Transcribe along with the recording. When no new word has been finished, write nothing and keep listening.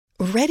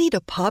Ready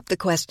to pop the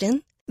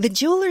question? The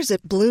jewelers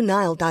at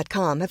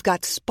BlueNile.com have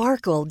got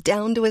sparkle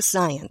down to a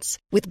science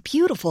with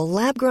beautiful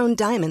lab-grown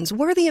diamonds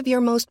worthy of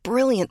your most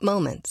brilliant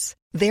moments.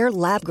 Their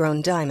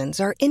lab-grown diamonds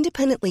are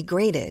independently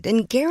graded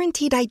and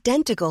guaranteed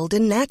identical to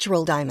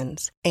natural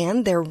diamonds,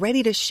 and they're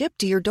ready to ship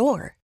to your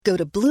door. Go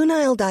to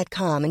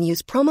BlueNile.com and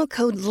use promo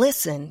code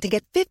LISTEN to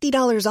get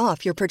 $50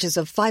 off your purchase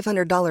of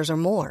 $500 or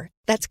more.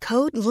 That's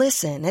code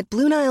LISTEN at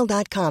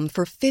BlueNile.com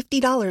for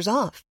 $50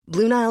 off.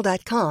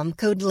 BlueNile.com,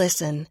 code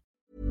LISTEN.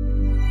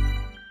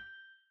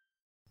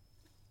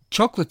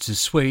 Chocolates are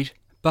sweet,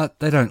 but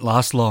they don't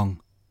last long.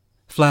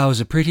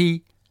 Flowers are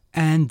pretty,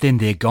 and then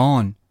they're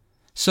gone.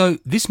 So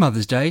this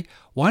Mother's Day,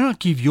 why not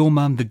give your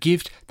mum the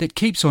gift that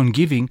keeps on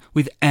giving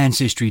with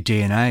Ancestry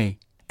DNA?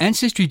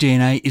 Ancestry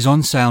DNA is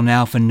on sale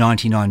now for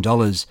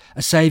 $99,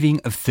 a saving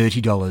of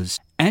 $30.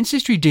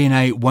 Ancestry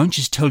DNA won't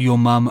just tell your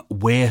mum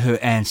where her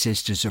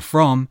ancestors are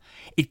from,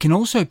 it can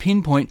also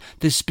pinpoint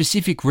the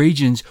specific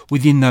regions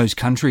within those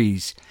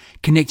countries,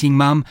 connecting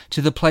mum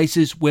to the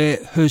places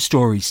where her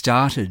story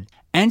started.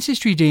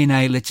 Ancestry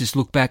DNA lets us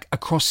look back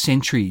across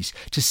centuries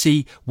to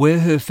see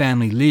where her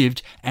family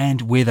lived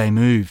and where they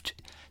moved.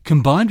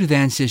 Combined with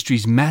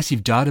Ancestry's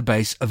massive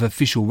database of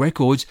official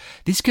records,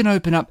 this can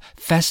open up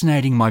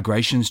fascinating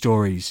migration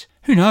stories.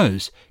 Who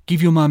knows?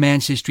 Give your mum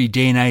Ancestry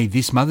DNA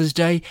this Mother's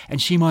Day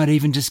and she might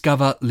even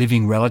discover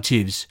living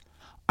relatives.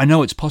 I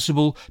know it's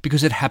possible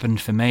because it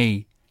happened for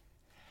me.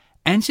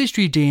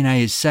 Ancestry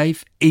DNA is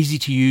safe, easy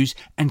to use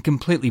and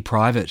completely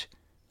private.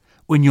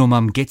 When your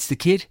mum gets the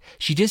kit,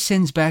 she just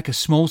sends back a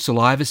small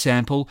saliva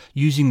sample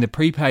using the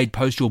prepaid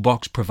postal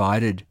box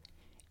provided.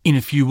 In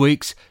a few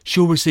weeks,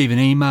 she'll receive an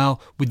email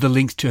with the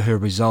links to her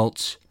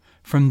results.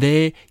 From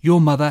there,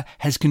 your mother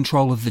has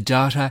control of the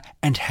data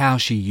and how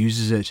she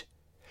uses it.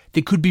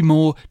 There could be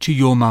more to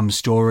your mum's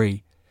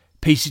story.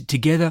 Piece it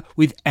together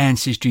with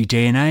Ancestry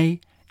DNA,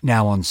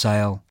 now on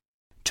sale.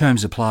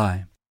 Terms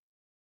apply.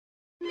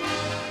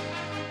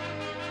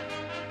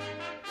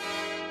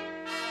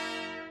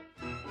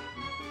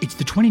 It's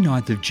the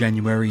 29th of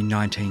January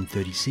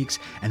 1936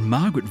 and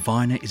Margaret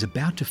Viner is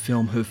about to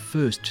film her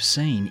first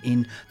scene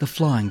in The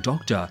Flying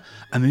Doctor,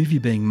 a movie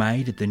being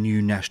made at the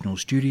new National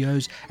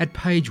Studios at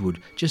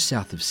Pagewood, just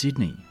south of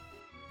Sydney.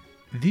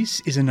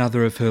 This is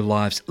another of her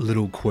life's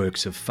little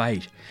quirks of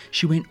fate.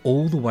 She went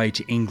all the way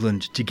to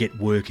England to get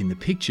work in the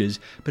pictures,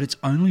 but it's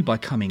only by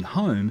coming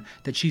home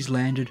that she's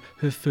landed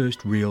her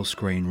first real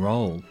screen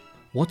role.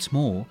 What's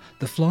more,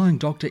 The Flying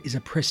Doctor is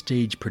a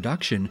prestige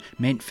production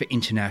meant for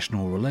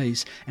international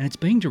release and it's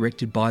being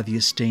directed by the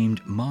esteemed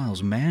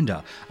Miles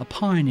Mander, a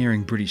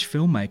pioneering British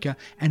filmmaker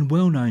and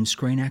well-known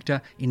screen actor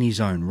in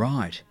his own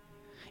right.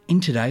 In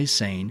today's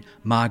scene,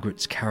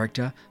 Margaret's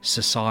character,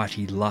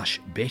 society lush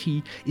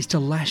Betty, is to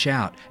lash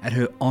out at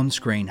her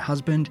on-screen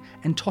husband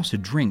and toss a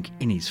drink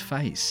in his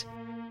face.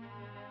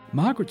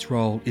 Margaret's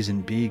role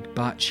isn't big,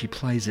 but she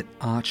plays it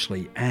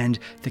archly and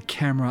the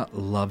camera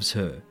loves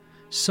her.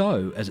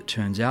 So, as it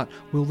turns out,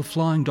 will The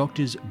Flying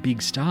Doctor's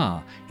big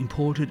star,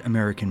 imported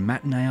American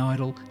matinee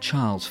idol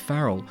Charles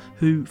Farrell,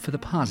 who for the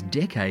past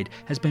decade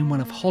has been one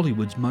of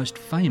Hollywood's most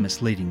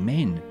famous leading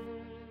men.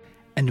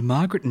 And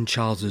Margaret and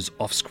Charles's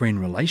off-screen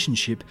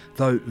relationship,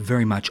 though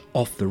very much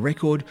off the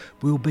record,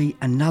 will be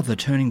another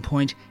turning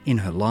point in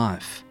her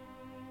life.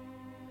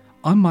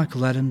 I'm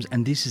Michael Adams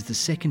and this is the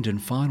second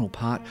and final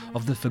part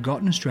of the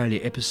Forgotten Australia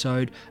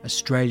episode,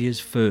 Australia's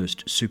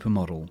First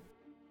Supermodel.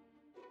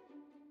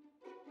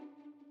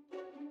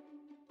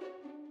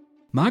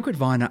 Margaret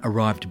Viner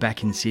arrived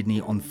back in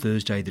Sydney on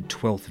Thursday the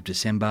 12th of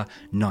December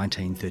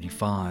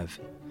 1935.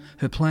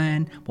 Her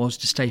plan was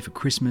to stay for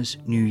Christmas,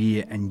 New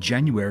Year and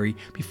January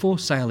before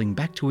sailing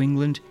back to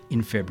England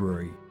in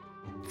February.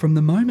 From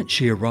the moment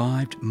she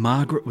arrived,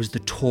 Margaret was the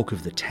talk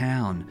of the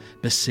town,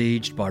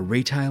 besieged by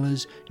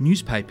retailers,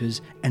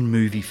 newspapers and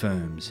movie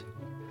firms.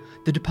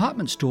 The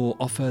department store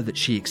offer that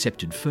she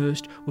accepted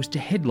first was to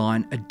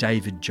headline a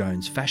David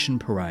Jones fashion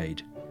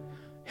parade.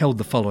 Held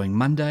the following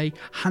Monday,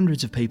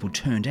 hundreds of people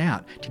turned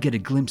out to get a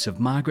glimpse of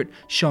Margaret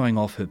showing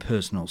off her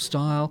personal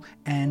style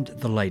and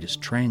the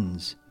latest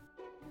trends.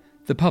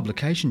 The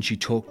publication she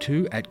talked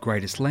to at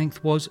greatest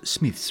length was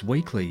Smith's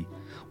Weekly.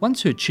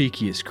 Once her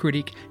cheekiest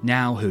critic,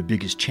 now her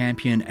biggest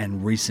champion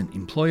and recent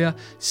employer,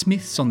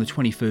 Smith's on the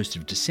 21st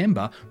of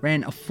December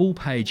ran a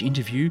full-page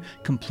interview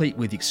complete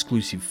with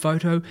exclusive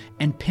photo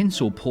and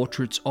pencil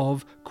portraits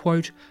of,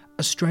 quote,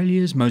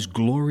 Australia's most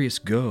glorious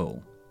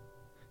girl.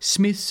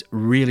 Smith's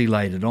really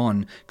laid it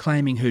on,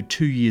 claiming her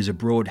 2 years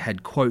abroad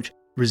had, quote,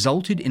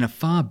 resulted in a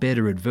far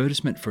better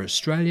advertisement for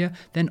Australia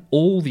than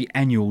all the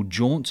annual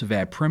jaunts of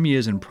our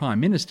premiers and prime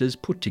ministers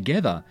put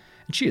together,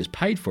 and she has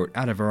paid for it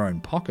out of her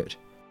own pocket.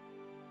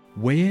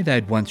 Where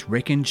they'd once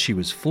reckoned she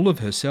was full of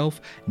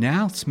herself,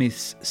 now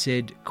Smith's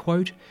said,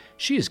 quote,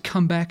 she has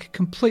come back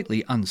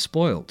completely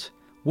unspoilt.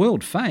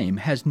 World fame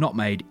has not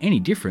made any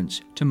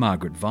difference to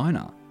Margaret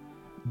Viner.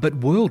 But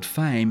world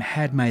fame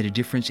had made a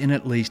difference in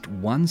at least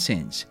one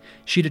sense.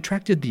 She'd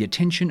attracted the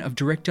attention of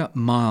director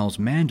Miles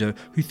Mander,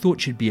 who thought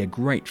she'd be a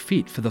great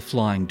fit for The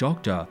Flying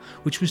Doctor,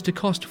 which was to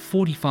cost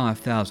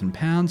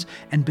 £45,000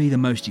 and be the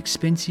most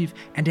expensive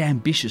and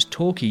ambitious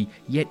talkie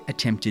yet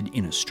attempted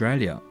in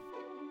Australia.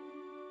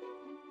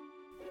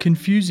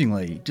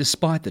 Confusingly,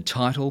 despite the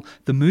title,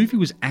 the movie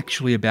was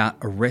actually about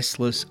a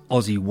restless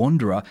Aussie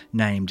wanderer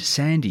named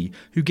Sandy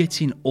who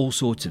gets in all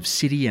sorts of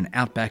city and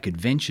outback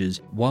adventures,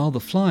 while the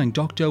Flying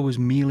Doctor was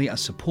merely a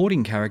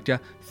supporting character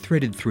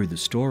threaded through the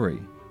story.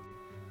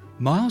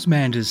 Miles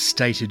Mander's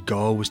stated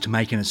goal was to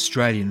make an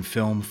Australian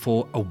film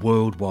for a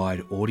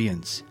worldwide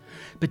audience.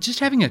 But just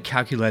having a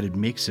calculated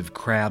mix of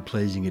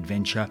crowd-pleasing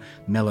adventure,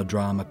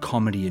 melodrama,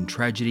 comedy and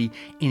tragedy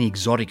in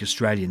exotic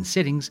Australian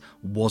settings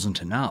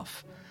wasn't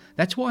enough.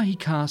 That's why he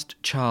cast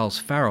Charles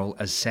Farrell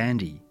as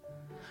Sandy.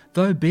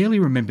 Though barely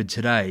remembered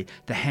today,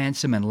 the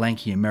handsome and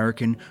lanky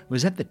American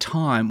was at the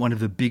time one of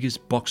the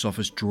biggest box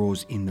office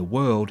draws in the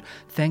world,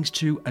 thanks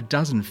to a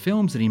dozen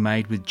films that he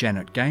made with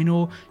Janet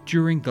Gaynor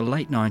during the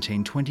late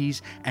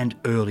 1920s and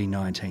early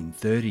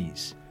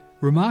 1930s.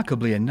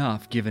 Remarkably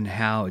enough, given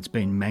how it's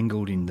been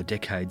mangled in the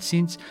decades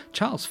since,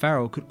 Charles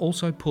Farrell could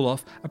also pull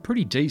off a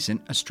pretty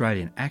decent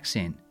Australian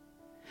accent.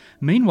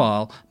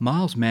 Meanwhile,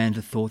 Miles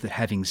Mander thought that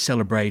having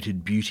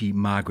celebrated beauty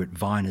Margaret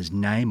Viner's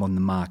name on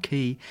the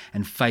marquee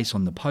and face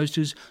on the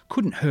posters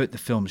couldn't hurt the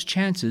film's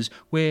chances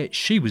where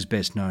she was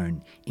best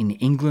known, in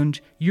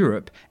England,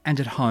 Europe and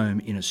at home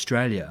in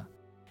Australia.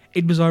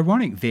 It was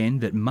ironic then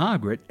that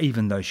Margaret,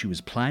 even though she was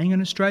playing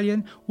an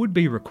Australian, would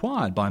be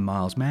required by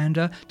Miles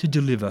Mander to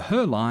deliver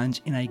her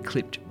lines in a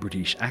clipped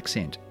British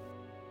accent.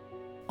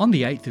 On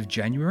the 8th of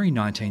January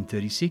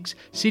 1936,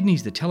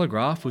 Sydney's The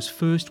Telegraph was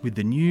first with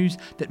the news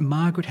that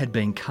Margaret had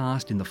been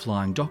cast in The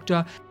Flying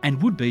Doctor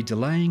and would be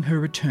delaying her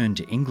return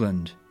to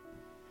England.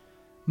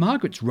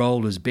 Margaret's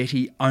role as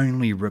Betty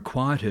only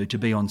required her to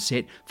be on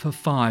set for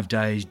 5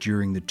 days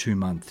during the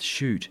 2-month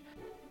shoot.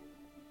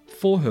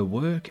 For her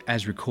work,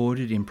 as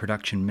recorded in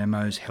production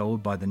memos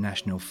held by the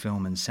National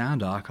Film and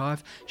Sound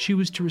Archive, she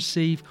was to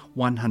receive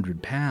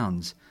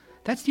 £100.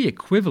 That's the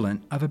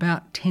equivalent of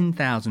about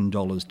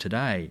 $10,000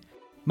 today.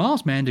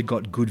 Miles Mander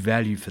got good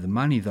value for the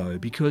money though,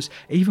 because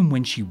even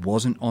when she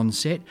wasn't on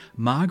set,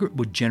 Margaret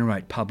would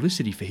generate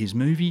publicity for his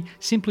movie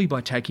simply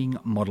by taking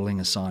modelling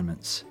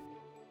assignments.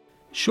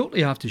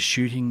 Shortly after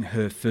shooting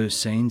her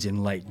first scenes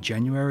in late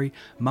January,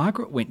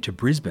 Margaret went to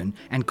Brisbane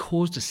and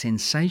caused a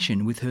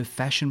sensation with her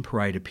fashion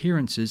parade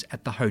appearances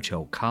at the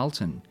Hotel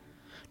Carlton.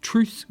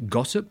 Truth's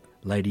Gossip,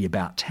 Lady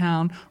About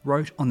Town,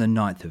 wrote on the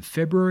 9th of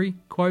February,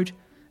 quote,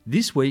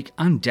 "This week,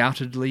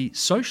 undoubtedly,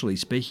 socially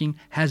speaking,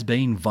 has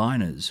been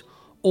Viner's.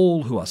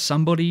 All who are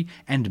somebody,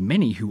 and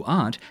many who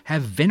aren't,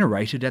 have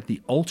venerated at the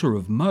altar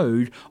of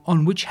mode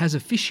on which has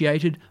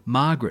officiated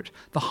Margaret,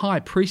 the high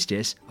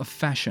priestess of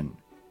fashion."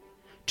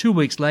 2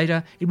 weeks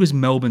later, it was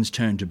Melbourne's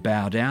turn to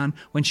bow down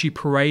when she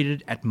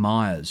paraded at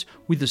Myers,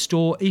 with the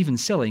store even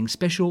selling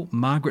special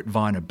Margaret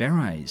Viner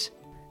berets.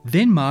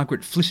 Then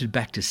Margaret flitted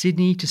back to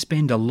Sydney to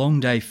spend a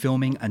long day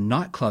filming a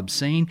nightclub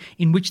scene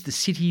in which the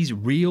city's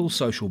real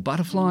social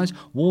butterflies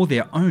wore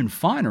their own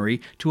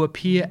finery to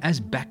appear as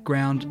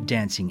background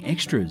dancing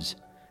extras.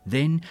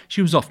 Then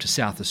she was off to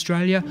South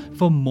Australia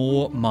for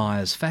more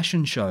Myers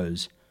fashion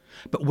shows.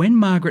 But when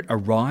Margaret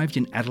arrived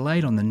in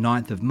Adelaide on the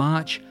 9th of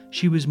March,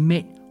 she was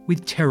met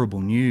with terrible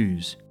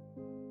news.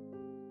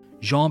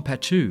 Jean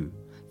Patou,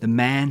 the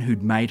man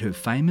who'd made her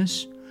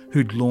famous,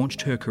 who'd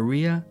launched her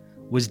career,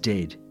 was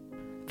dead.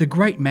 The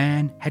great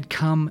man had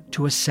come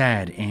to a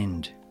sad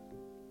end.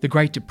 The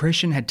Great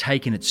Depression had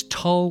taken its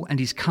toll and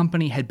his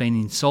company had been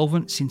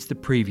insolvent since the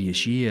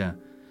previous year.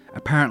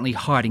 Apparently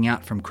hiding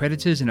out from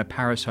creditors in a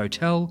Paris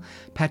hotel,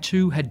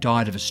 Patou had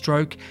died of a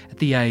stroke at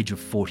the age of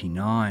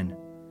 49.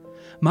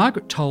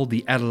 Margaret told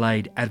the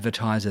Adelaide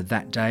Advertiser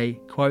that day,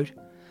 quote,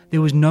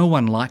 "There was no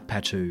one like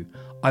Patou.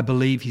 I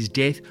believe his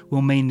death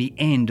will mean the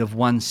end of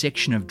one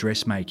section of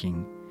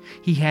dressmaking.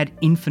 He had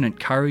infinite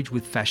courage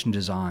with fashion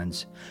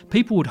designs.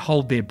 People would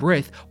hold their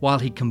breath while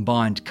he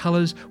combined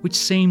colours which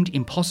seemed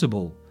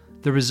impossible.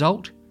 The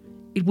result?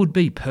 It would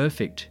be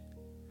perfect."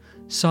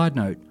 Side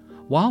note,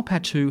 while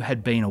Patou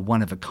had been a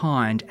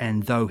one-of-a-kind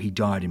and though he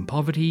died in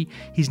poverty,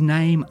 his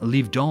name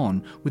lived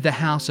on with the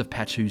House of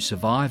Patou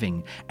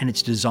surviving, and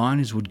its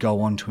designers would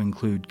go on to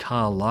include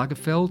Karl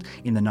Lagerfeld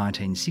in the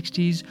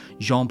 1960s,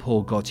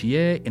 Jean-Paul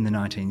Gaultier in the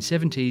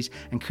 1970s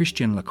and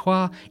Christian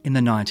Lacroix in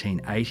the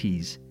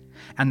 1980s.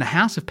 And the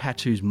House of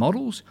Patou's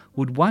models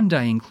would one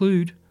day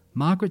include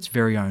Margaret's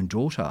very own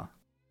daughter.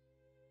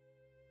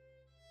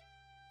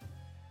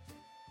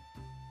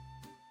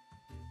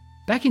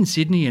 Back in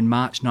Sydney in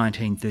March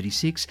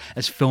 1936,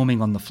 as filming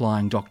on The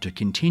Flying Doctor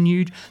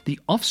continued, the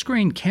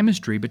off-screen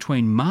chemistry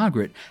between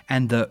Margaret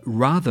and the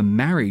rather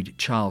married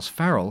Charles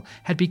Farrell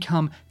had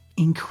become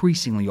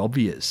increasingly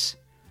obvious.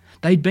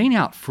 They'd been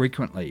out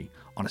frequently,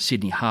 on a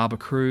Sydney Harbour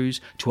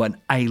cruise, to an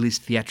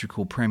A-list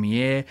theatrical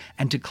premiere,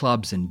 and to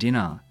clubs and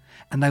dinner.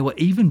 and they were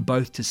even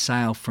both to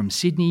sail from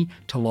Sydney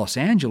to Los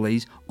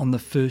Angeles on the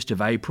 1st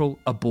of April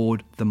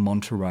aboard the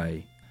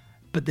Monterey.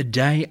 But the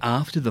day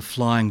after the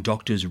Flying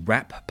Doctor's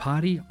wrap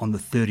party on the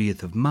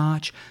 30th of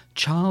March,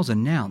 Charles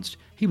announced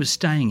he was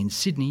staying in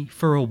Sydney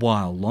for a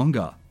while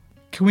longer.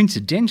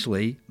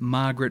 Coincidentally,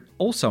 Margaret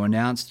also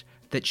announced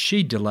that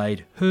she'd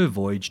delayed her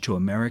voyage to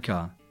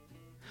America.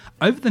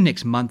 Over the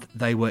next month,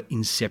 they were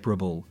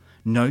inseparable,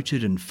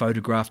 noted and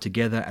photographed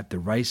together at the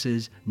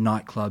races,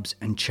 nightclubs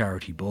and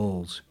charity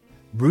balls.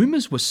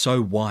 Rumours were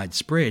so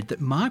widespread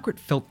that Margaret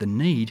felt the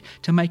need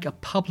to make a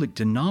public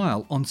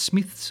denial on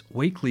Smith's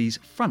Weekly's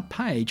front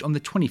page on the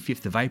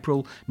 25th of April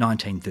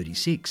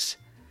 1936.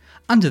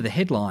 Under the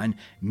headline,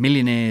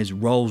 Millionaires,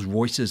 Rolls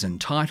Royces and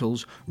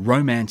Titles,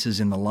 Romances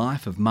in the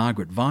Life of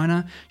Margaret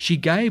Viner, she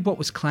gave what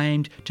was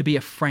claimed to be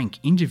a frank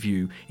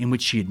interview in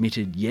which she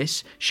admitted,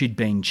 yes, she'd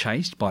been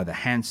chased by the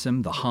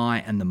handsome, the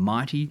high and the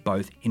mighty,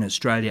 both in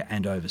Australia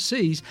and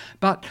overseas,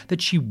 but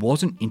that she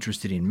wasn't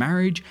interested in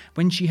marriage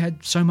when she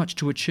had so much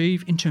to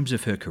achieve in terms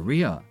of her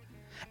career.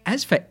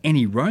 As for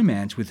any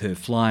romance with her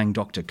Flying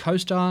Doctor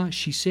co-star,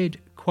 she said,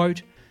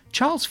 quote,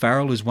 Charles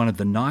Farrell is one of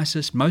the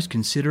nicest, most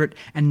considerate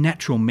and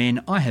natural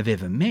men I have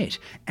ever met,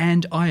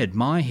 and I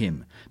admire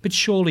him. But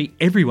surely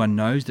everyone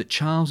knows that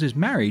Charles is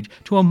married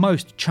to a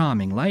most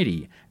charming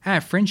lady.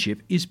 Our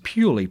friendship is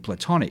purely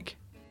platonic.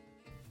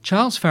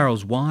 Charles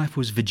Farrell's wife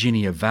was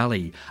Virginia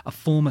Valley, a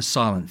former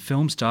silent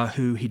film star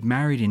who he'd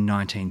married in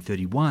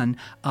 1931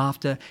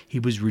 after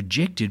he was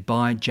rejected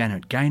by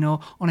Janet Gaynor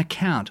on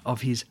account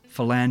of his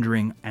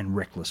philandering and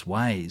reckless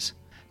ways.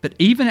 But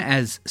even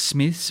as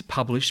Smiths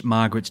published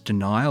Margaret's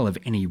denial of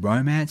any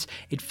romance,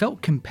 it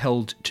felt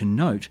compelled to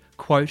note,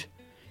 quote,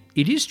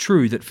 It is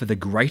true that for the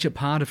greater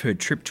part of her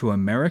trip to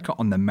America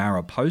on the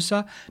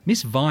Mariposa,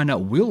 Miss Viner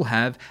will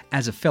have,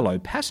 as a fellow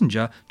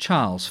passenger,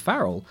 Charles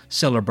Farrell,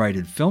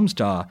 celebrated film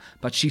star,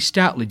 but she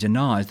stoutly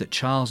denies that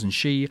Charles and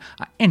she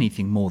are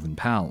anything more than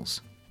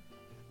pals.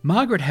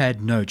 Margaret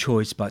had no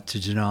choice but to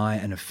deny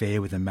an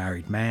affair with a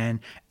married man,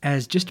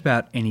 as just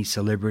about any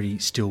celebrity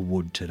still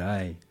would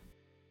today.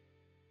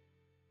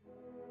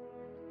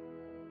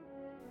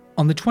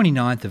 On the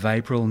 29th of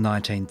April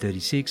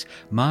 1936,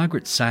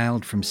 Margaret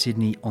sailed from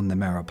Sydney on the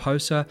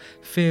Mariposa,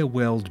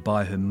 farewelled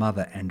by her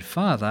mother and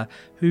father,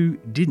 who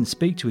didn't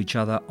speak to each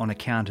other on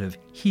account of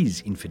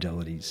his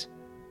infidelities.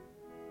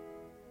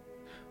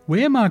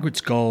 Where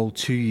Margaret's goal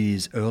 2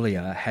 years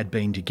earlier had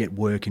been to get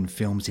work in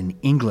films in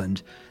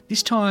England,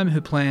 this time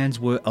her plans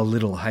were a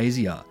little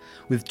hazier,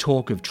 with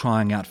talk of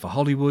trying out for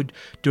Hollywood,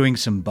 doing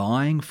some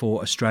buying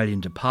for Australian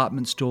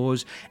department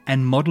stores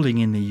and modelling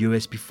in the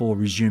US before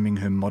resuming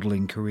her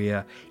modelling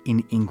career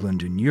in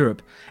England and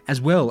Europe, as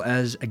well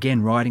as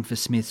again writing for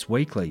Smith's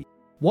Weekly.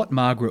 What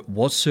Margaret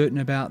was certain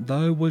about,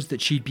 though, was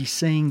that she'd be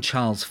seeing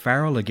Charles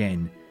Farrell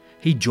again.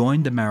 He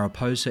joined the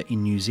Mariposa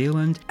in New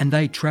Zealand and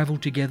they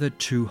travelled together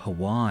to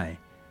Hawaii.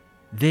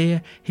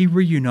 There, he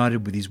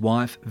reunited with his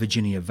wife,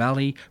 Virginia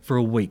Valley, for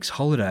a week's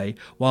holiday,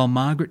 while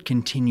Margaret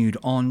continued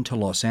on to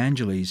Los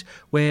Angeles,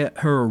 where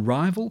her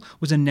arrival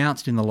was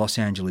announced in the Los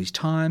Angeles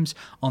Times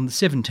on the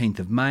 17th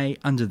of May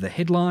under the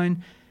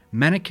headline,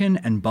 Mannequin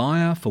and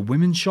Buyer for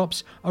Women's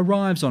Shops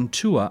arrives on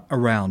tour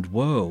around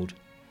world.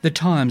 The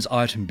Times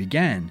item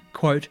began,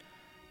 quote,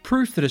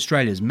 Proof that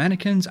Australia's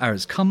mannequins are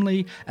as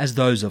comely as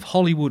those of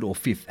Hollywood or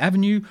Fifth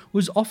Avenue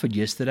was offered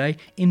yesterday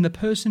in the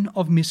person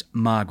of Miss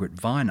Margaret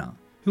Viner,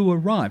 who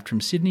arrived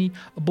from Sydney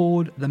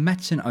aboard the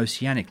Matson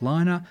Oceanic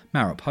liner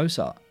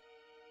Mariposa.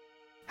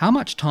 How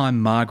much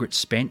time Margaret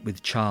spent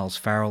with Charles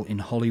Farrell in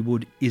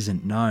Hollywood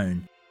isn't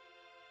known.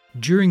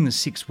 During the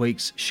 6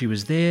 weeks she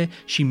was there,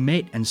 she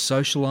met and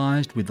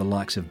socialised with the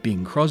likes of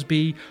Bing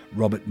Crosby,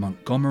 Robert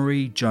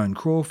Montgomery, Joan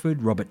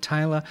Crawford, Robert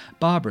Taylor,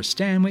 Barbara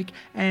Stanwyck,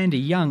 and a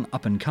young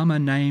up-and-comer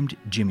named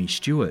Jimmy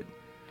Stewart.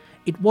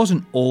 It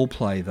wasn't all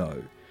play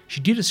though.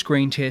 She did a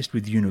screen test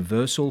with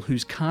Universal,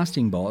 whose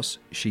casting boss,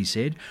 she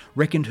said,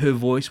 reckoned her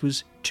voice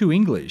was too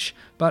English,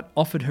 but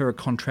offered her a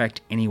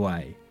contract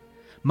anyway.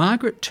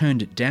 Margaret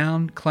turned it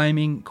down,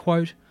 claiming,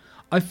 quote,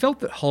 I felt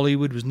that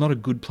Hollywood was not a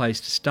good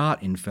place to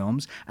start in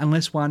films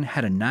unless one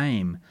had a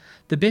name.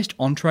 The best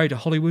entree to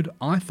Hollywood,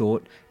 I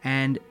thought,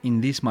 and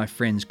in this my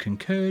friends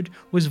concurred,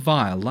 was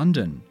via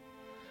London.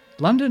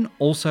 London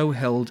also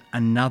held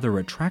another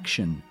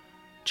attraction.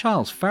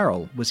 Charles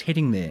Farrell was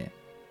heading there.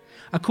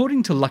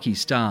 According to Lucky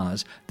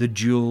Stars, the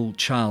dual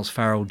Charles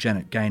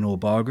Farrell-Janet Gaynor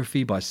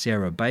biography by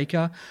Sarah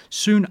Baker,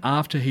 soon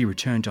after he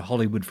returned to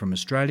Hollywood from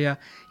Australia,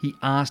 he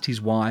asked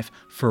his wife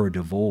for a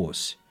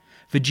divorce.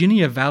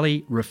 Virginia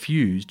Valley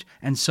refused,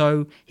 and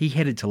so he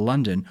headed to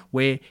London,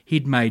 where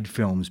he'd made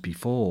films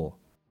before.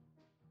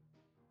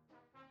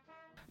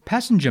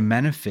 Passenger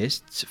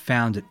manifests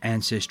found at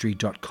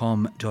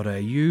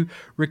ancestry.com.au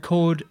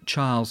record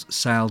Charles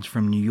sailed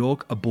from New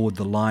York aboard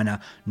the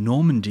liner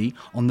Normandy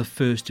on the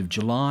 1st of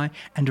July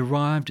and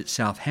arrived at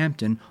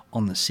Southampton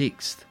on the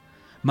 6th.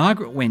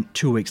 Margaret went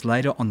 2 weeks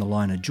later on the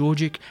liner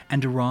Georgic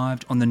and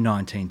arrived on the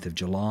 19th of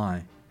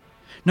July.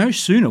 No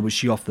sooner was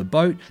she off the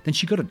boat than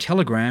she got a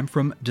telegram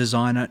from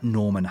designer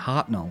Norman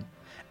Hartnell.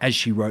 as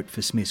she wrote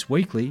for Smith's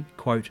Weekly,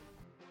 quote,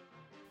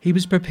 "He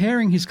was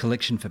preparing his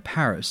collection for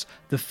Paris,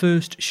 the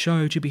first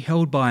show to be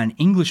held by an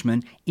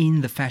Englishman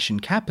in the fashion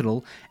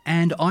capital,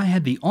 and I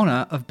had the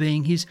honour of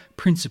being his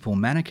principal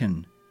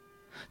mannequin.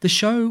 The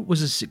show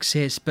was a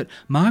success, but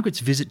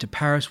Margaret's visit to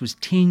Paris was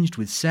tinged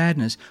with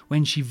sadness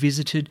when she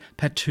visited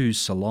Patou's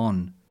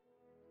salon."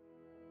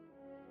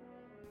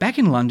 Back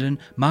in London,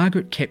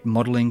 Margaret kept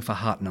modelling for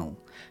Hartnell,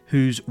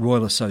 whose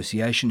Royal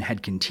Association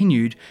had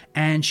continued,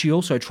 and she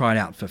also tried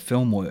out for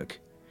film work.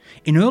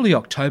 In early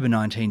October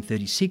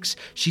 1936,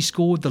 she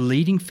scored the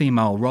leading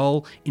female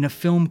role in a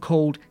film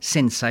called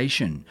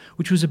Sensation,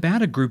 which was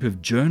about a group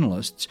of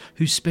journalists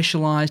who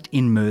specialised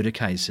in murder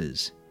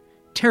cases.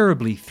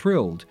 "Terribly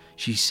thrilled,"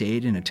 she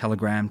said in a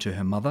telegram to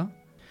her mother.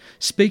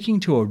 Speaking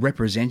to a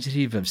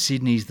representative of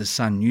Sydney's The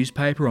Sun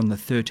newspaper on the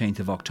 13th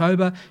of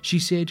October, she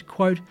said,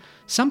 quote,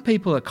 "Some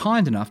people are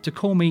kind enough to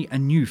call me a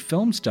new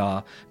film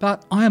star,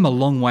 but I am a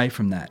long way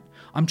from that.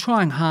 I'm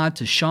trying hard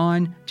to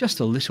shine just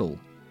a little."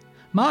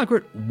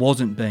 Margaret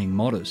wasn't being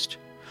modest.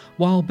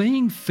 While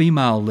being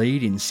female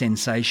lead in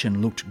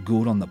Sensation looked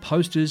good on the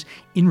posters,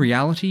 in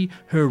reality,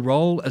 her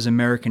role as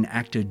American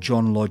actor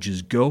John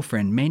Lodge's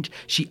girlfriend meant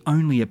she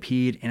only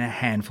appeared in a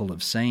handful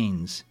of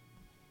scenes.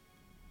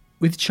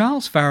 With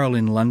Charles Farrell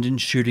in London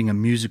shooting a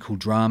musical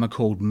drama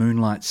called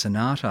Moonlight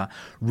Sonata,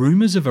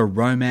 rumours of a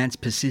romance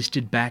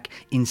persisted back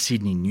in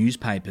Sydney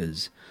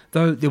newspapers,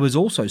 though there was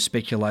also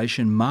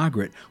speculation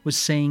Margaret was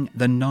seeing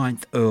the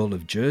 9th Earl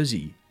of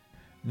Jersey.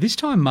 This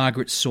time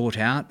Margaret sought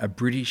out a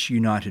British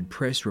United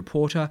Press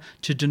reporter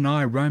to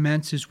deny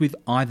romances with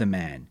either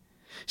man.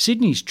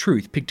 Sydney's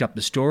Truth picked up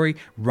the story,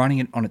 running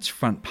it on its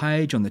front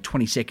page on the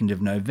 22nd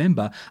of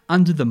November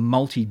under the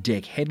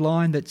multi-deck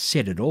headline that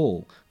said it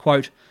all,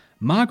 quote,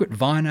 "Margaret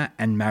Viner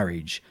and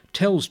marriage,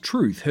 tells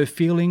Truth her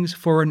feelings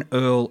for an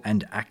Earl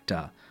and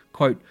actor.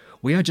 Quote,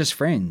 we are just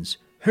friends.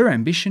 Her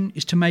ambition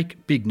is to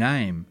make big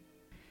name."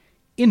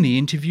 In the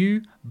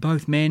interview,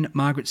 both men,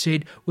 Margaret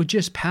said, were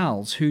just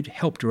pals who'd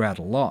helped her out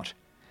a lot.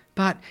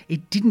 But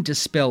it didn't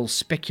dispel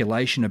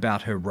speculation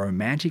about her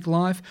romantic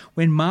life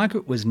when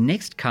Margaret was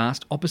next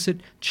cast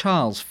opposite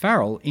Charles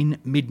Farrell in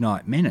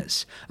Midnight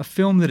Menace, a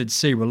film that'd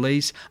see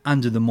release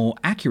under the more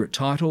accurate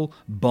title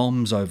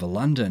Bombs Over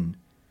London.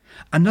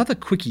 Another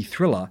quickie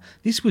thriller,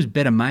 this was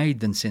better made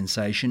than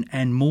Sensation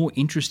and more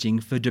interesting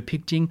for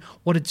depicting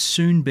what'd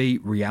soon be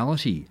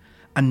reality,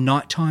 a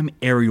nighttime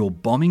aerial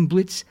bombing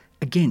blitz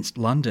against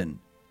London.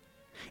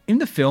 In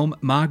the film,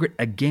 Margaret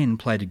again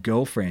played a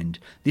girlfriend,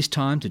 this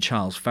time to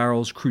Charles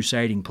Farrell's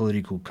crusading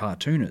political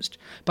cartoonist,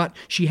 but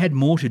she had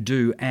more to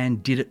do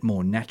and did it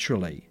more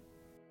naturally.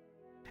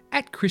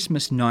 At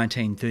Christmas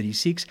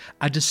 1936,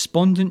 a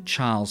despondent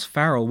Charles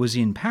Farrell was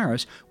in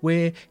Paris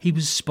where he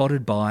was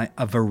spotted by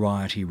a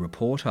Variety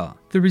reporter.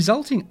 The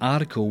resulting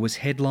article was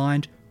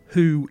headlined,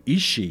 "Who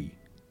is she?"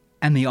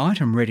 And the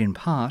item read in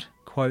part,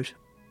 quote,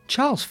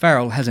 "Charles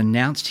Farrell has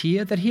announced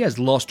here that he has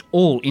lost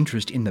all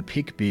interest in the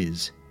pic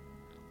biz.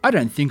 I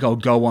don't think I'll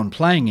go on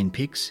playing in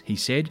pics," he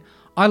said.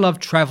 "I love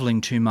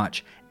travelling too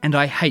much and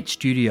I hate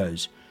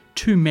studios.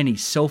 Too many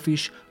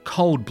selfish,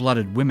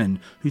 cold-blooded women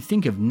who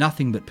think of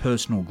nothing but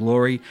personal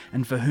glory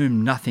and for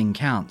whom nothing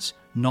counts,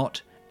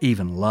 not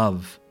even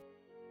love."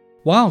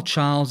 While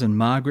Charles and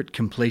Margaret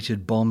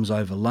completed Bombs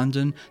Over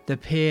London, the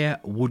pair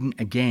wouldn't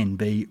again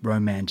be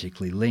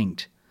romantically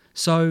linked.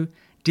 So,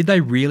 did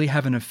they really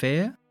have an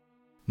affair?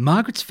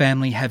 Margaret's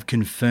family have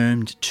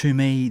confirmed to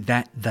me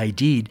that they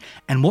did,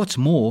 and what's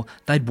more,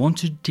 they'd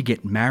wanted to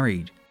get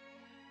married.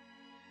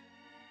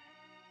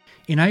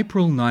 In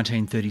April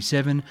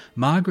 1937,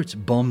 Margaret's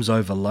Bombs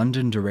Over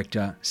London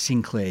director,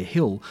 Sinclair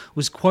Hill,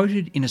 was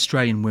quoted in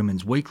Australian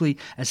Women's Weekly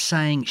as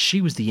saying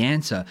she was the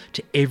answer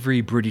to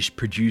every British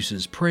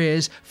producer's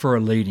prayers for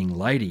a leading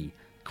lady.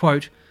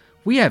 Quote,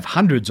 "We have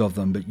hundreds of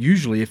them, but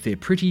usually if they're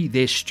pretty,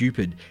 they're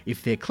stupid.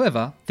 If they're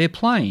clever, they're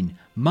plain.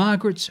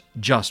 Margaret's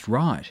just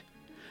right."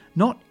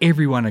 Not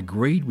everyone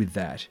agreed with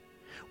that.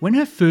 When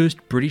her first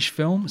British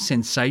film,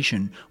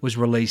 Sensation, was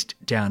released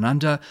down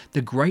under,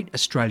 the great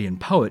Australian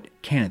poet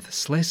Kenneth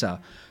Slessor,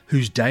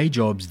 whose day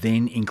jobs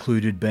then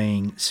included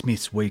being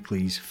Smith's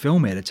Weekly's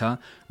film editor,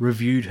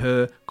 reviewed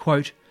her,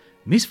 quote,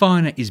 "Miss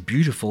Viner is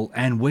beautiful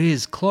and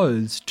wears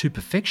clothes to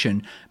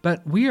perfection,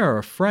 but we are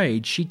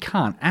afraid she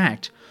can't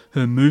act.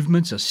 Her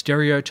movements are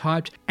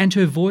stereotyped and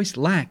her voice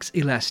lacks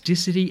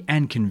elasticity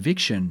and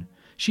conviction.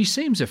 She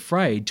seems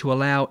afraid to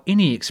allow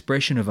any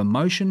expression of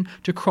emotion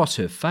to cross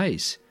her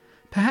face.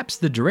 Perhaps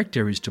the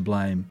director is to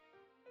blame."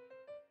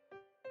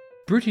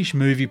 British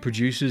movie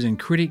producers and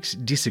critics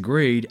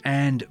disagreed,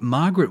 and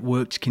Margaret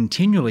worked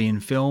continually in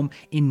film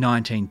in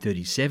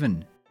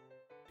 1937.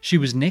 She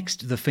was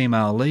next the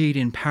female lead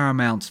in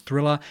Paramount's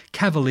thriller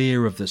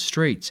Cavalier of the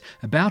Streets,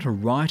 about a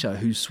writer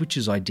who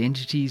switches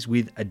identities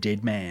with a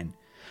dead man.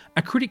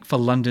 A critic for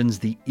London's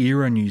The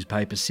Era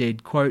newspaper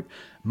said, quote,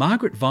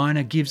 "Margaret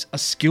Viner gives a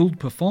skilled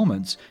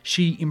performance.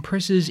 She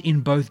impresses in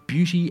both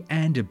beauty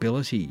and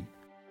ability."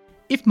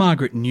 If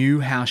Margaret knew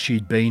how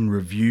she'd been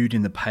reviewed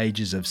in the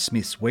pages of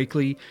Smith's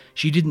Weekly,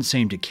 she didn't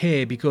seem to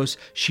care because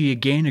she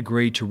again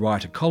agreed to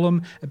write a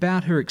column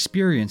about her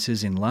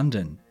experiences in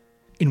London.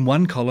 In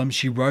one column,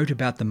 she wrote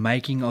about the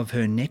making of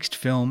her next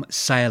film,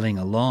 Sailing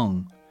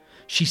Along.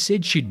 She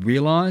said she'd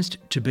realised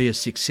to be a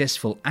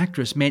successful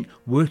actress meant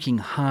working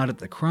hard at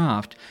the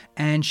craft,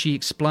 and she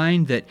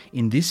explained that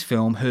in this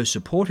film her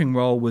supporting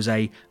role was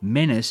a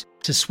menace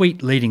to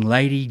sweet leading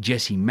lady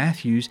Jessie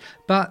Matthews,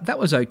 but that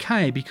was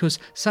okay because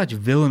such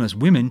villainous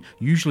women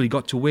usually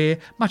got to wear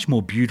much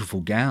more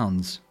beautiful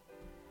gowns.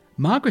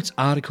 Margaret's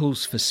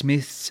articles for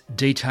Smith's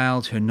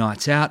detailed her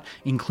nights out,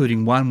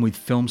 including one with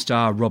film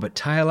star Robert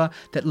Taylor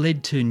that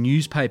led to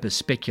newspaper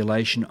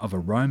speculation of a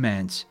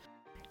romance.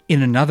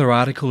 In another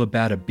article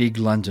about a big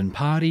London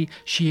party,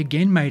 she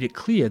again made it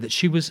clear that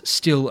she was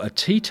still a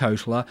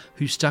teetotaler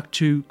who stuck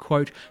to,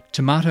 quote,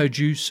 tomato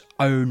juice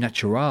au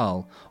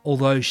naturel,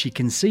 although she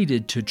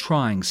conceded to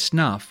trying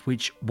snuff,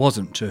 which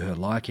wasn't to her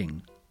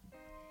liking.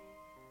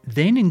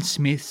 Then in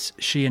Smith's,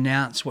 she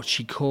announced what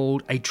she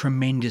called a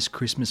tremendous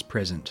Christmas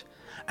present,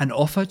 an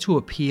offer to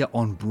appear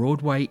on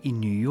Broadway in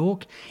New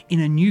York in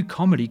a new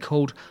comedy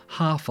called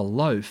Half a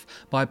Loaf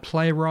by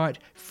playwright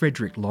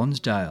Frederick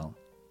Lonsdale.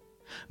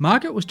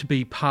 Margaret was to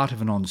be part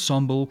of an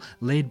ensemble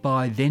led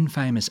by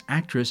then-famous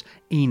actress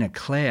Ina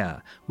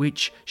Clare,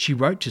 which she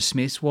wrote to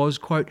Smiths was,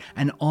 quote,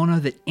 an honour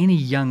that any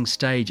young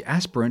stage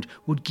aspirant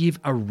would give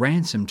a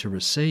ransom to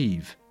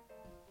receive.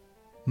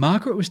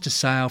 Margaret was to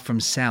sail from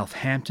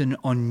Southampton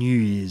on New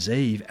Year's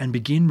Eve and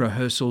begin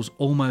rehearsals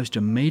almost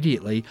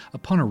immediately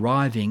upon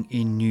arriving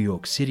in New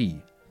York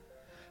City.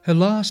 Her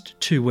last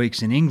 2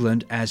 weeks in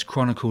England, as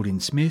chronicled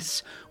in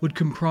Smith's, would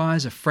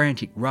comprise a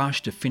frantic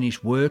rush to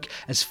finish work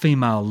as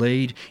female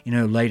lead in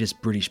her latest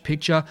British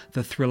picture,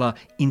 the thriller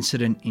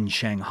Incident in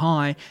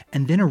Shanghai,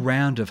 and then a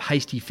round of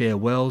hasty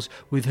farewells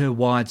with her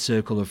wide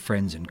circle of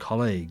friends and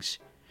colleagues.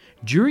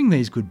 During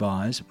these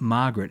goodbyes,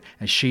 Margaret,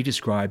 as she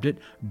described it,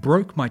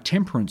 broke my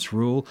temperance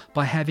rule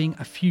by having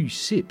a few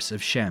sips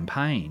of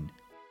champagne.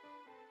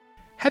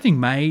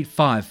 Having made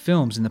 5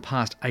 films in the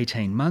past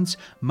 18 months,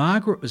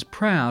 Margaret was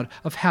proud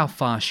of how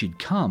far she'd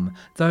come,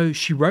 though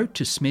she wrote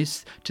to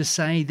Smiths to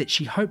say that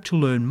she hoped to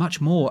learn much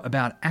more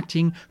about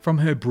acting from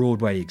her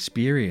Broadway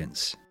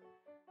experience.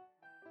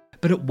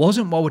 But it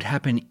wasn't what would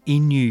happen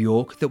in New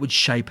York that would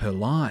shape her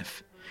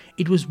life.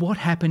 It was what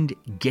happened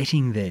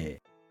getting there.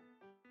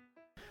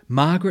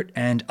 Margaret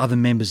and other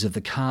members of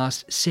the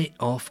cast set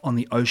off on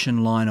the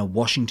ocean liner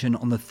Washington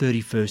on the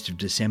 31st of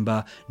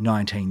December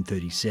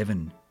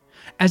 1937.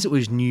 As it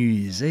was New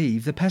Year's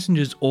Eve, the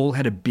passengers all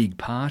had a big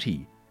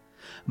party.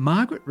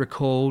 Margaret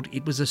recalled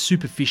it was a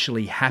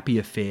superficially happy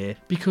affair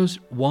because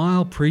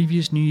while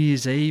previous New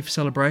Year's Eve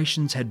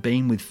celebrations had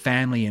been with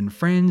family and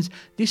friends,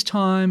 this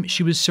time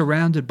she was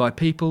surrounded by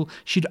people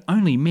she'd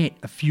only met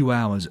a few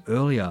hours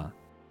earlier.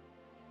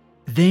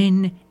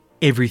 Then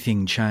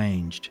everything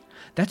changed.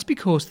 That's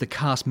because the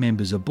cast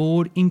members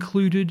aboard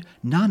included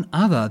none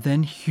other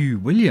than Hugh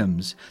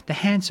Williams, the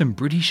handsome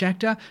British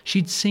actor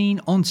she'd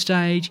seen on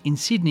stage in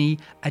Sydney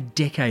a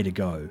decade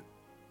ago.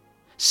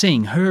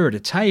 Seeing her at a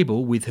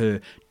table with her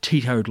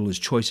teetotaler's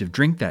choice of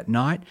drink that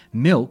night,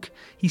 milk,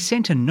 he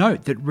sent a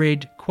note that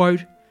read,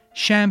 quote,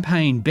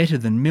 champagne better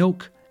than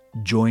milk,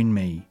 join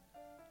me.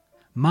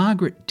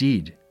 Margaret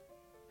did.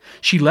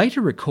 She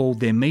later recalled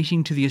their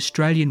meeting to the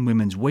Australian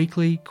Women's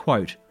Weekly,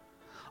 quote,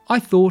 I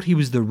thought he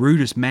was the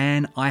rudest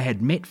man I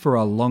had met for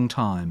a long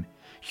time.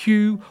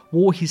 Hugh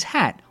wore his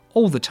hat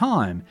all the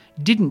time,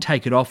 didn't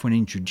take it off when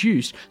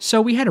introduced,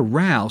 so we had a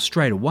row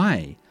straight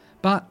away.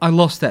 But I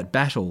lost that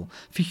battle,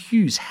 for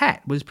Hugh's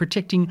hat was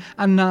protecting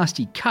a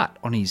nasty cut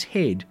on his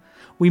head.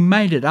 We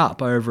made it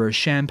up over a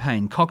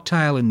champagne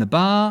cocktail in the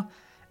bar,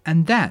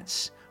 and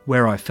that's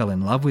where I fell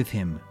in love with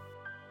him.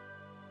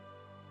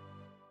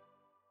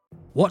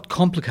 What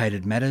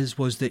complicated matters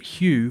was that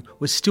Hugh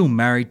was still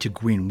married to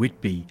Gwyn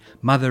Whitby,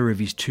 mother of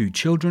his 2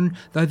 children,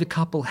 though the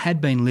couple had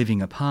been living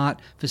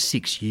apart for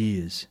 6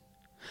 years.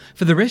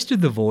 For the rest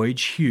of the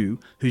voyage, Hugh,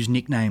 whose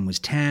nickname was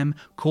Tam,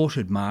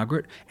 courted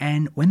Margaret,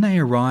 and when they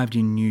arrived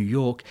in New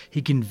York,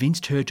 he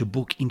convinced her to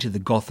book into the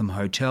Gotham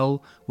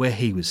Hotel where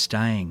he was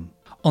staying.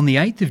 On the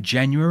 8th of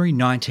January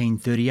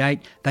 1938,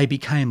 they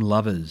became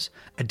lovers,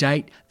 a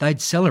date they'd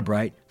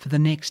celebrate for the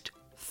next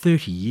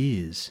 30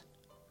 years.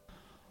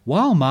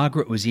 While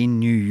Margaret was in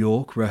New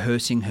York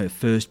rehearsing her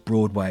first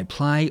Broadway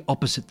play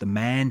opposite the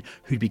man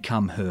who'd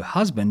become her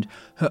husband,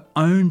 her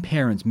own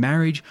parents'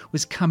 marriage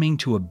was coming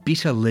to a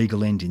bitter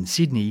legal end in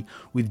Sydney,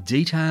 with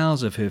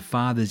details of her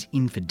father's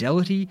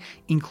infidelity,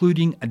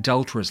 including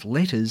adulterous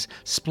letters,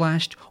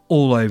 splashed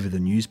all over the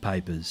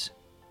newspapers.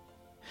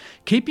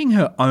 Keeping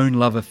her own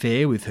love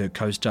affair with her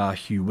co-star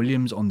Hugh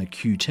Williams on the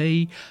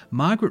QT,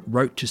 Margaret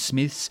wrote to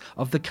Smiths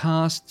of the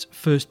cast's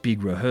first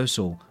big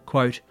rehearsal,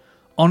 quote,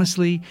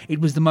 Honestly,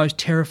 it was the most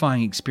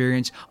terrifying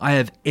experience I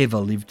have ever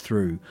lived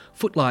through.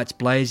 Footlights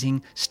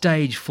blazing,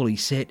 stage fully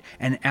set,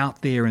 and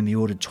out there in the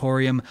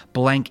auditorium,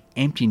 blank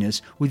emptiness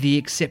with the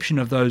exception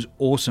of those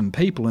awesome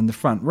people in the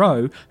front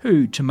row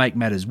who, to make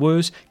matters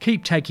worse,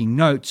 keep taking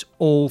notes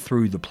all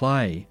through the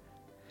play.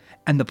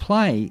 And the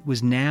play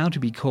was now to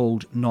be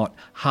called not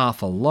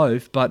Half a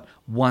Loaf, but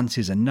Once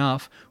is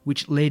Enough,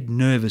 which led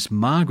nervous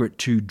Margaret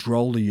to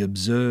drolly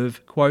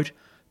observe, quote,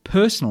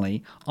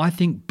 "Personally, I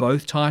think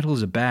both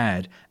titles are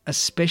bad,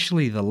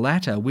 especially the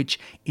latter, which,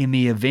 in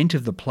the event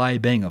of the play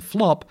being a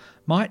flop,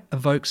 might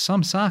evoke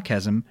some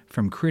sarcasm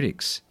from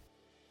critics."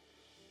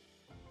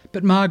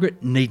 But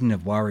Margaret needn't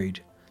have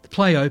worried. The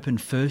play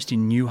opened first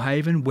in New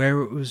Haven,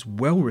 where it was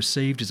well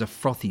received as a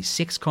frothy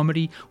sex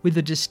comedy with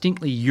a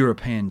distinctly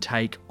European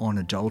take on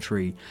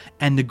adultery,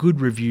 and the good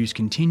reviews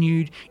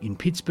continued in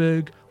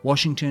Pittsburgh,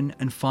 Washington,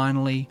 and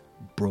finally,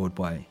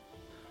 Broadway.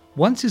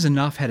 Once is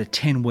Enough had a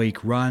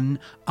 10-week run,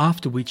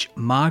 after which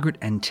Margaret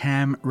and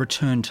Tam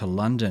returned to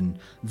London,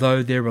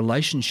 though their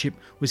relationship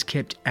was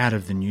kept out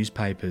of the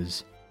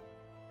newspapers.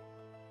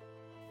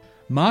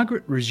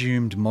 Margaret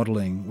resumed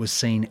modelling, was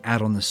seen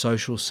out on the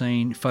social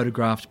scene,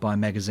 photographed by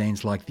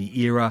magazines like The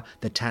Era,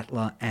 The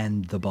Tatler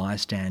and The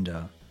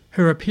Bystander.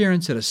 Her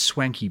appearance at a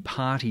swanky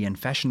party and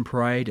fashion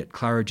parade at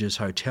Claridge's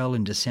Hotel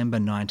in December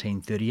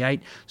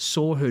 1938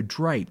 saw her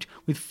draped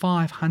with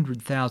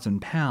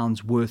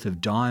 £500,000 worth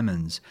of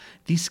diamonds.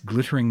 This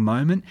glittering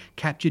moment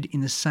captured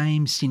in the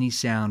same Cine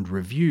Sound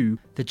review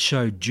that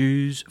showed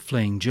Jews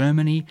fleeing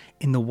Germany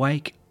in the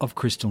wake of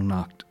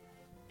Kristallnacht.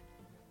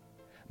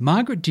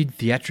 Margaret did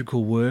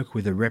theatrical work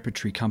with a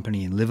repertory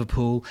company in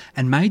Liverpool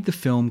and made the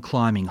film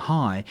Climbing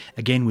High,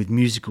 again with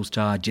musical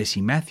star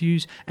Jessie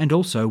Matthews and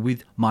also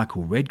with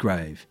Michael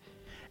Redgrave.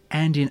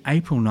 And in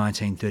April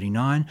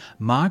 1939,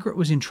 Margaret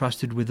was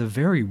entrusted with a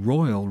very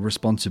royal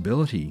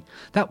responsibility.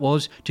 That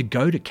was to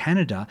go to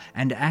Canada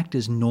and act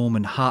as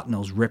Norman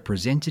Hartnell's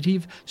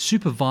representative,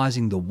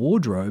 supervising the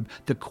wardrobe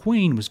the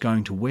Queen was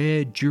going to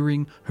wear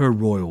during her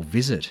royal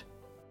visit.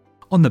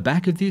 On the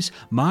back of this,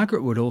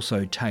 Margaret would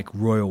also take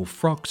royal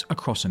frocks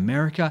across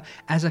America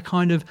as a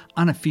kind of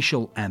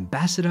unofficial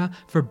ambassador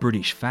for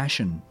British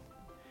fashion.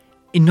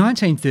 In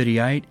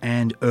 1938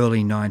 and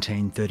early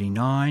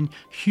 1939,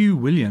 Hugh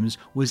Williams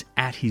was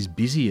at his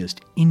busiest,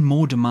 in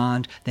more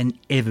demand than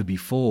ever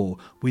before,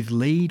 with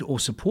lead or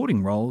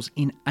supporting roles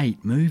in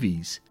 8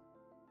 movies.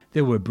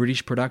 There were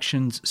British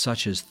productions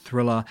such as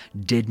thriller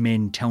Dead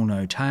Men Tell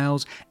No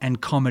Tales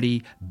and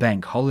comedy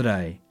Bank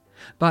Holiday.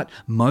 But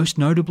most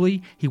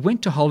notably, he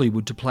went to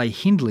Hollywood to play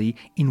Hindley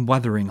in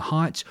Wuthering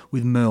Heights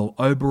with Merle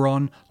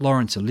Oberon,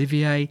 Laurence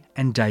Olivier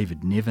and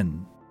David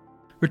Niven.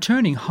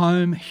 Returning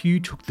home, Hugh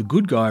took the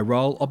good guy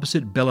role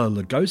opposite Bela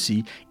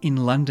Lugosi in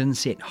London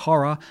set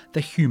horror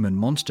The Human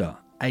Monster,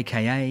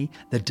 aka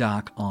The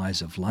Dark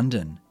Eyes of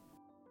London.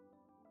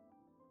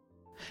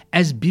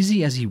 As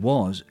busy as he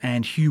was,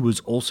 and Hugh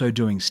was also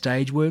doing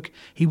stage work,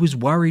 he was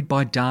worried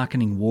by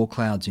darkening war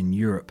clouds in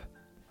Europe.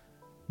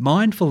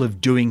 Mindful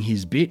of doing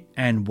his bit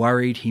and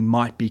worried he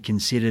might be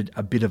considered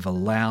a bit of a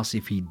louse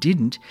if he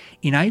didn't,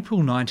 in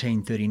April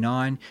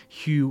 1939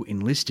 Hugh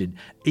enlisted,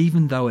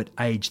 even though at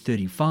age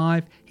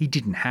 35 he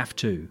didn't have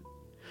to.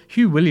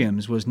 Hugh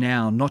Williams was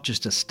now not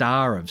just a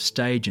star of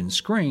stage and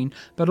screen,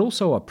 but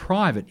also a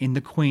private in the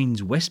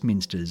Queen's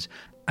Westminsters,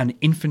 an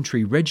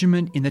infantry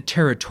regiment in the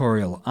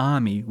Territorial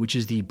Army, which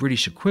is the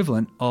British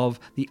equivalent of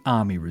the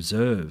Army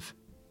Reserve.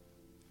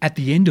 At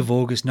the end of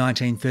August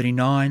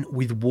 1939,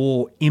 with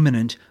war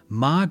imminent,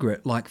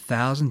 Margaret, like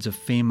thousands of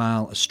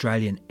female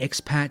Australian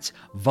expats,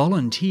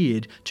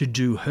 volunteered to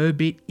do her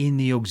bit in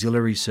the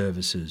auxiliary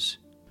services.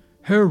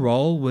 Her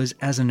role was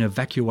as an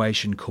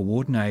evacuation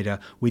coordinator,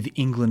 with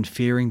England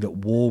fearing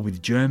that war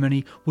with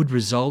Germany would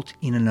result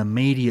in an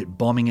immediate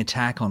bombing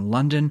attack on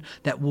London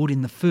that would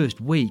in the first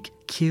week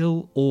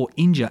kill or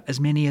injure as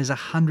many as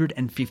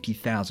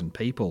 150,000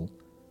 people.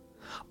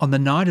 On the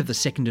night of the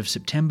 2nd of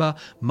September,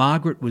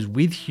 Margaret was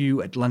with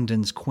Hugh at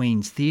London's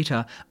Queen's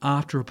Theatre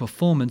after a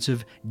performance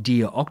of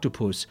Dear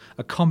Octopus,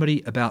 a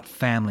comedy about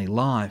family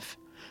life.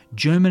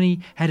 Germany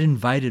had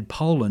invaded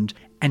Poland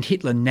and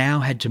Hitler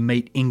now had to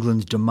meet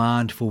England's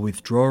demand for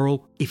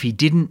withdrawal. If he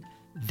didn't,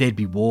 there'd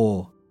be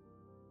war.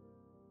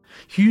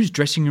 Hugh's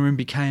dressing room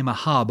became a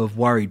hub of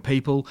worried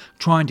people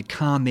trying to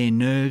calm their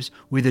nerves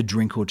with a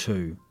drink or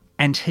two.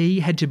 And he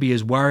had to be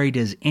as worried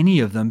as any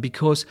of them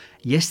because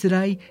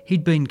yesterday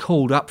he'd been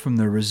called up from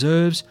the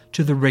reserves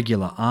to the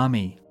regular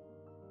army.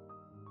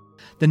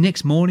 The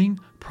next morning,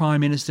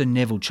 Prime Minister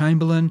Neville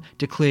Chamberlain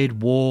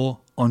declared war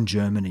on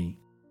Germany.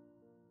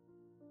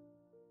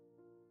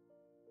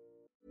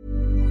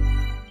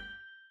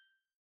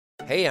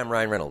 Hey, I'm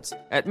Ryan Reynolds.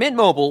 At Mint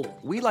Mobile,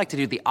 we like to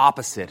do the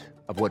opposite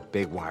of what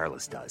Big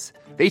Wireless does.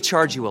 They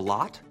charge you a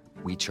lot.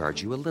 We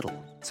charge you a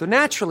little. So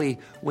naturally,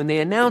 when they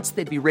announced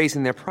they'd be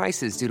raising their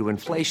prices due to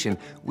inflation,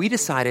 we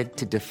decided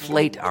to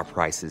deflate our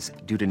prices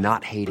due to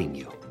not hating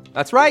you.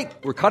 That's right.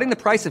 We're cutting the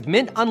price of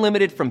Mint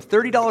Unlimited from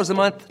 $30 a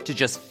month to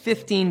just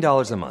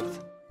 $15 a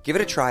month. Give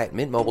it a try at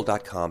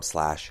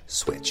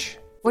mintmobile.com/switch.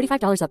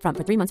 $45 up front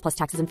for 3 months plus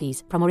taxes and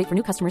fees. Promo rate for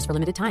new customers for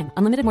limited time.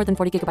 Unlimited more than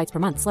 40 gigabytes per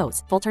month.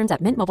 Slows full terms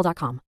at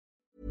mintmobile.com.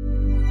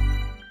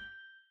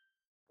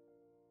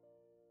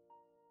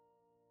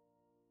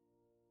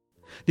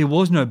 There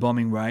was no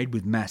bombing raid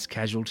with mass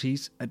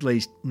casualties, at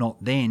least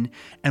not then,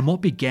 and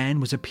what began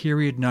was a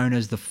period known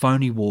as the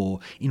Phony War,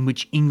 in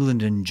which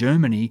England and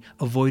Germany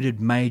avoided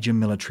major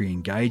military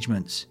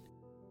engagements.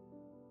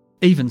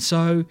 Even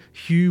so,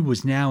 Hugh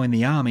was now in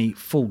the army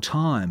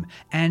full-time,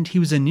 and he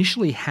was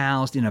initially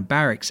housed in a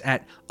barracks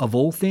at, of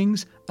all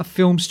things, a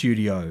film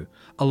studio,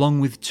 along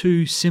with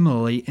 2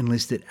 similarly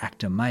enlisted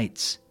actor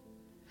mates.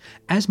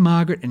 As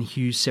Margaret and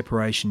Hugh's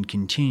separation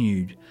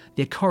continued,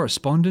 their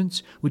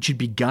correspondence, which had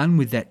begun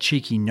with that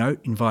cheeky note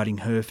inviting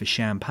her for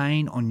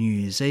champagne on New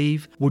Year's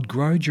Eve, would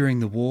grow during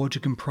the war to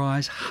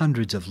comprise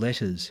hundreds of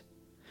letters.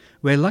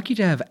 We're lucky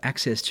to have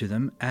access to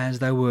them, as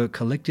they were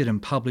collected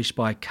and published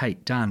by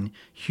Kate Dunn,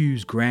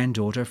 Hugh's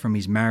granddaughter from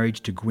his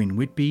marriage to Gwyn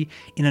Whitby,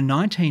 in a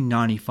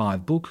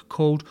 1995 book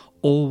called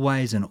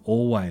Always and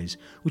Always,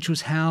 which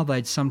was how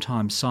they'd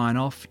sometimes sign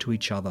off to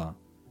each other.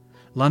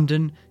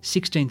 London,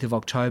 16th of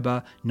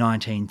October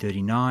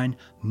 1939,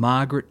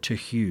 Margaret to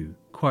Hugh,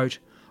 quote,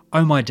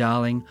 "Oh my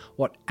darling,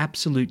 what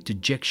absolute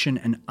dejection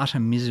and utter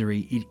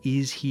misery it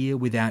is here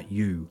without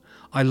you.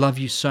 I love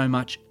you so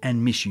much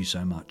and miss you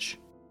so much."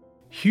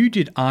 Hugh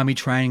did army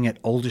training at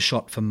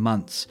Aldershot for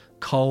months,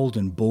 cold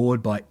and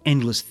bored by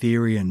endless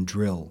theory and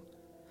drill.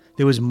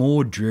 There was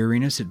more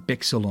dreariness at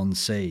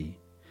Bexhill-on-Sea.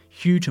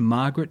 Hugh to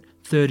Margaret,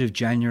 3rd of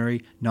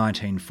January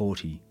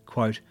 1940,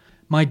 quote,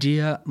 "My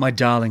dear, my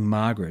darling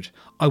Margaret,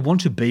 I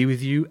want to be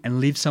with you and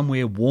live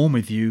somewhere warm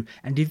with you,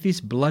 and if this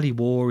bloody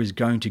war is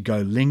going to go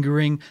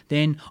lingering,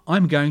 then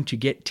I'm going to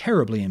get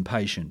terribly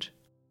impatient."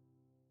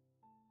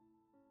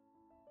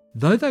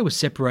 Though they were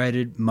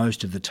separated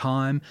most of the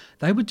time,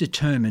 they were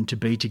determined to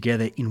be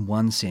together in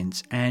one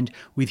sense, and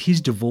with his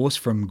divorce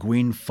from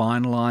Gwyn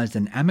finalised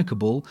and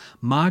amicable,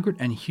 Margaret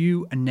and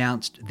Hugh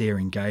announced their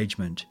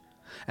engagement.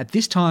 At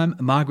this time,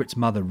 Margaret's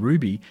mother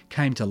Ruby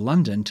came to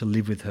London to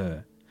live with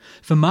her.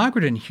 For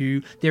Margaret and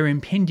Hugh, their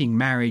impending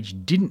marriage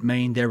didn't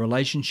mean their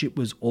relationship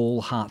was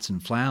all hearts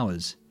and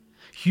flowers.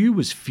 Hugh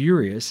was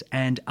furious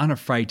and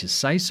unafraid to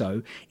say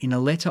so in a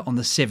letter on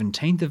the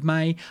 17th of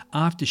May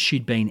after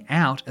she'd been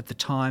out at the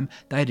time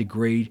they'd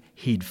agreed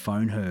he'd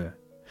phone her.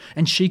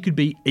 And she could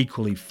be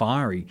equally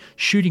fiery,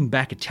 shooting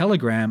back a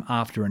telegram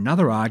after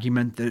another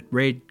argument that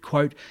read,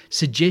 quote,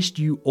 "Suggest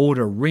you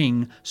order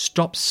ring,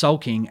 stop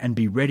sulking and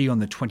be ready on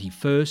the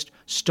 21st,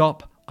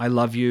 stop, I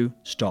love you,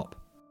 stop."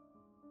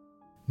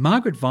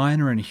 Margaret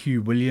Viner and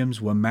Hugh Williams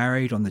were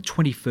married on the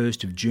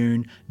 21st of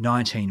June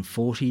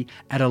 1940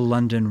 at a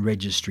London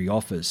registry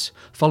office,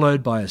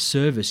 followed by a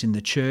service in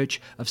the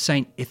church of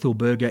St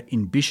Ethelburga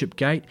in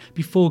Bishopgate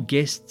before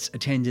guests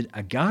attended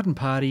a garden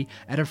party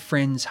at a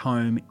friend's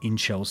home in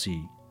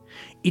Chelsea.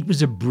 It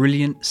was a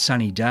brilliant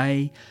sunny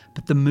day,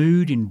 but the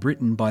mood in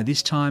Britain by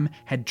this time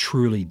had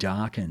truly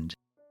darkened.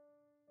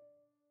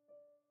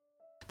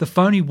 The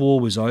Phony War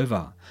was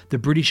over. The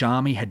British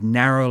Army had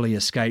narrowly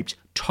escaped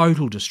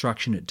total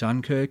destruction at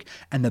Dunkirk,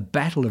 and the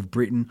Battle of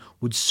Britain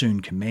would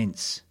soon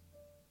commence.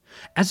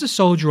 As a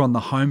soldier on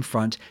the home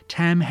front,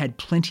 Tam had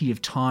plenty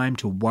of time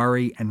to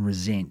worry and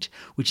resent,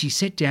 which he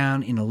set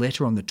down in a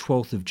letter on the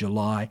 12th of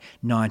July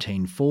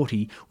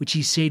 1940, which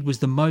he said was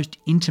the most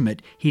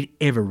intimate he'd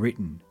ever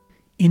written.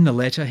 In the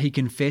letter, he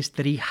confessed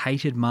that he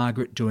hated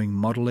Margaret doing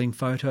modelling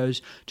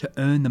photos to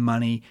earn the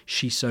money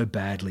she so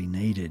badly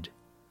needed.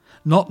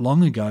 Not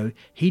long ago,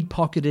 he'd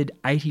pocketed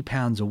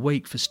 £80 a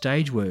week for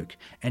stage work,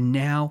 and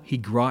now he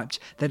griped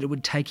that it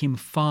would take him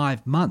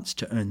 5 months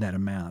to earn that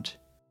amount.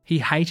 He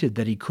hated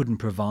that he couldn't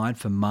provide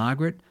for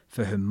Margaret,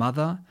 for her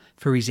mother,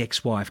 for his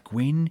ex-wife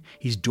Gwyn,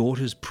 his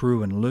daughters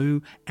Prue and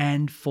Lou,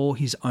 and for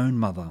his own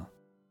mother.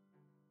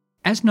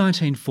 As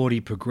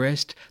 1940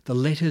 progressed, the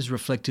letters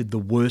reflected the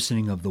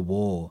worsening of the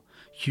war.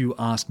 Hugh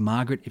asked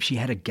Margaret if she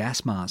had a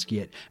gas mask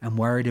yet and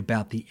worried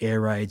about the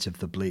air raids of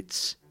the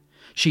Blitz.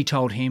 She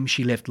told him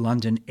she left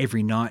London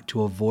every night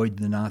to avoid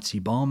the Nazi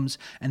bombs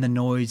and the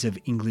noise of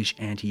English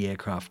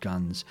anti-aircraft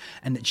guns,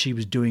 and that she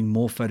was doing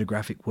more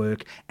photographic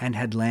work and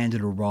had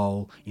landed a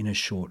role in a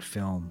short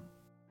film.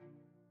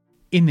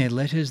 In their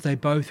letters, they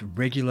both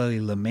regularly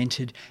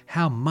lamented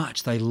how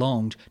much they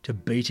longed to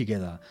be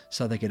together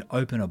so they could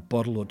open a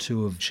bottle or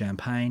two of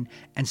champagne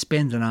and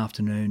spend an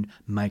afternoon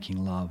making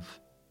love.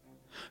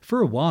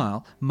 For a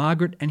while,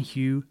 Margaret and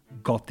Hugh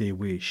got their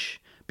wish,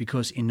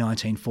 because in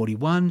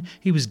 1941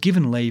 he was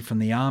given leave from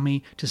the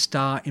army to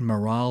star in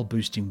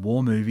morale-boosting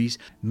war movies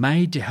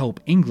made to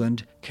help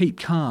England keep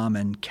calm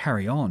and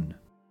carry on.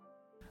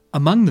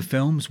 Among the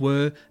films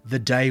were The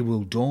Day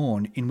Will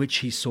Dawn, in which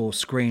he saw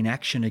screen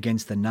action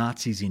against the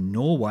Nazis in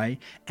Norway,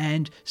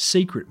 and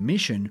Secret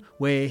Mission,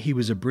 where he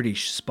was a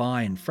British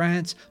spy in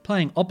France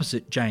playing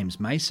opposite James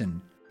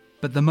Mason.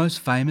 But the most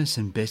famous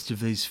and best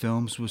of these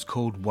films was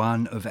called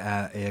One of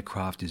Our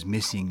Aircraft is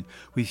Missing,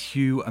 with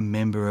Hugh a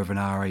member of an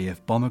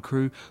RAF bomber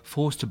crew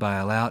forced to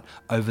bail out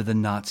over the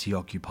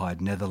Nazi-occupied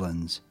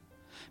Netherlands.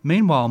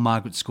 Meanwhile,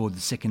 Margaret scored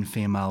the second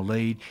female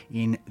lead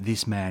in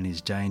This Man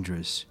is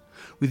Dangerous.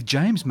 With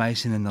James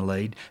Mason in the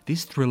lead,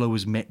 this thriller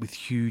was met with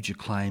huge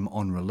acclaim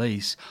on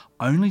release,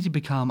 only to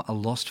become a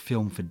lost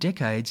film for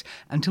decades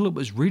until it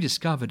was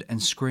rediscovered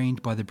and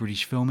screened by the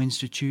British Film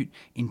Institute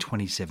in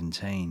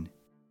 2017.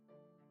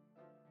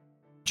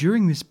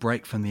 During this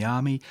break from the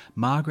army,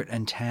 Margaret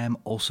and Tam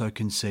also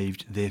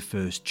conceived their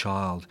first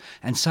child,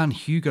 and son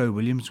Hugo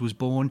Williams was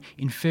born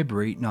in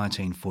February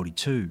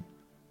 1942.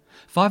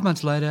 5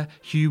 months later,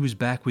 Hugh was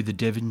back with the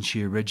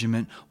Devonshire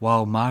Regiment,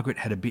 while Margaret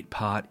had a bit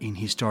part in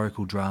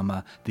historical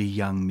drama The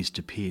Young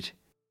Mr. Pitt.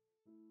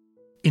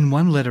 In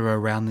one letter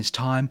around this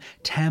time,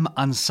 Tam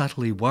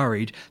unsubtly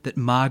worried that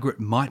Margaret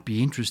might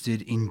be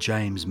interested in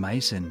James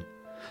Mason.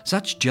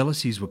 Such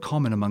jealousies were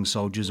common among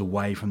soldiers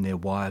away from their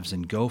wives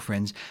and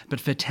girlfriends,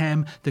 but for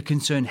Tam, the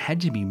concern had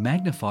to be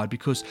magnified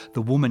because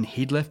the woman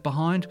he'd left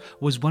behind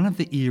was one of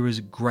the era's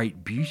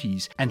great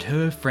beauties, and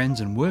her friends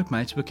and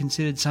workmates were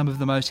considered some of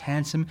the most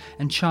handsome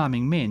and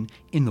charming men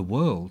in the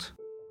world.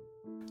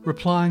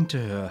 Replying to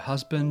her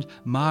husband,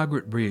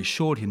 Margaret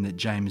reassured him that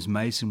James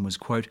Mason was,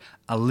 quote,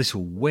 a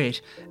little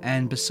wet,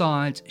 and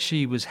besides,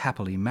 she was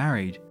happily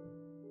married.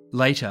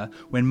 Later,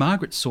 when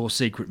Margaret saw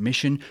Secret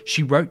Mission,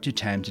 she wrote to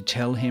Tam to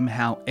tell him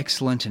how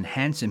excellent and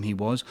handsome he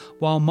was,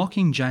 while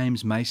mocking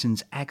James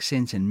Mason's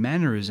accents and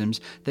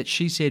mannerisms that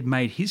she said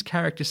made his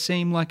character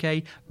seem like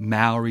a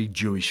Maori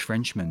Jewish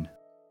Frenchman.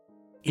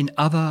 In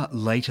other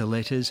later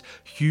letters,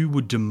 Hugh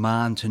would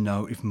demand to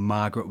know if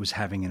Margaret was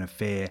having an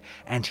affair,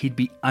 and he'd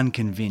be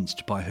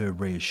unconvinced by her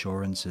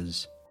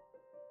reassurances.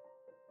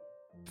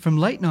 From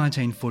late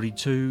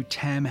 1942,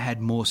 Tam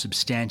had more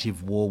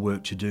substantive war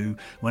work to do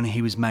when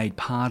he was made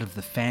part of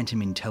the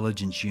Phantom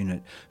Intelligence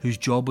Unit, whose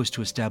job was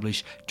to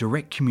establish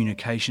direct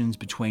communications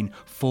between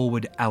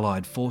forward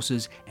Allied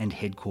forces and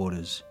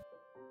headquarters.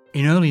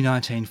 In early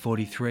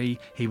 1943,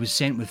 he was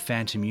sent with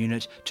Phantom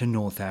Unit to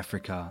North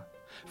Africa.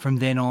 From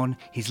then on,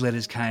 his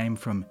letters came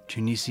from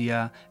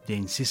Tunisia,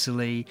 then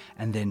Sicily,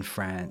 and then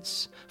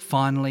France.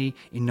 Finally,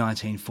 in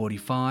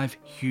 1945,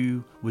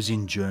 Hugh was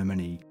in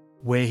Germany,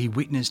 where he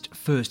witnessed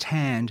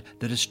firsthand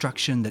the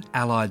destruction that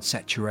Allied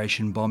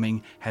saturation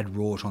bombing had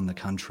wrought on the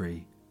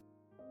country.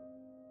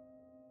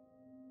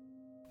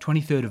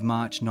 23rd of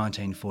March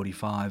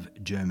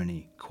 1945,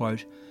 Germany.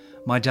 Quote,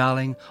 my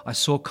darling, I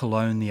saw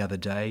Cologne the other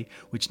day,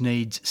 which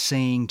needs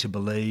seeing to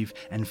believe,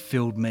 and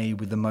filled me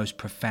with the most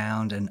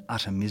profound and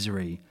utter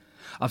misery.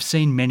 I've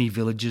seen many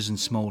villages and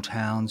small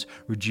towns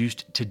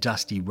reduced to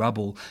dusty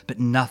rubble, but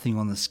nothing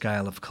on the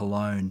scale of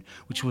Cologne,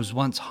 which was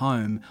once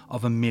home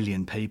of 1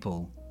 million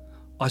people.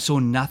 I saw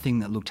nothing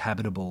that looked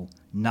habitable,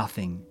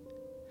 nothing.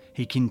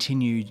 He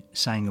continued,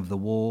 saying of the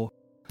war,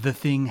 the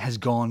thing has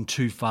gone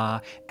too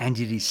far, and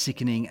it is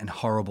sickening and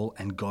horrible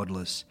and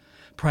godless.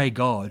 Pray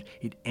God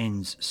it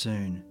ends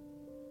soon.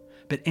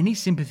 But any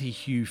sympathy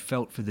Hugh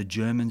felt for the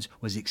Germans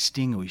was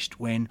extinguished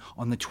when,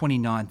 on the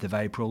 29th of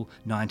April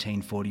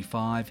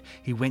 1945,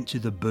 he went to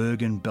the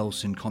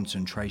Bergen-Belsen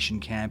concentration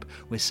camp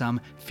where some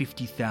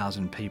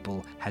 50,000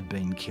 people had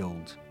been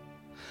killed.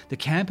 The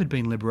camp had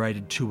been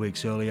liberated 2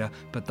 weeks earlier,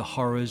 but the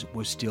horrors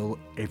were still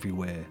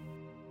everywhere.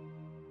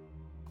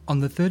 On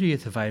the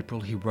 30th of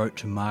April, he wrote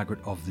to Margaret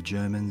of the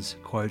Germans,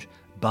 quote,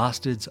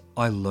 bastards,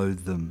 I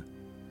loathe them.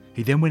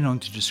 He then went on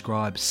to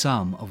describe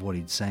some of what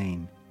he'd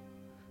seen.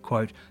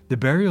 Quote, the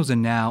burials are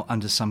now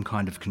under some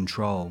kind of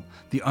control.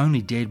 The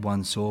only dead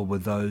one saw were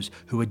those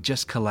who had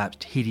just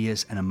collapsed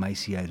hideous and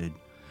emaciated.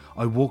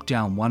 I walked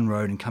down one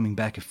road and coming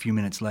back a few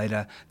minutes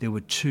later, there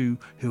were 2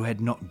 who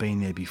had not been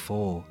there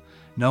before.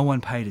 No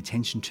one paid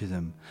attention to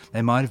them.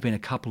 They might have been a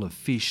couple of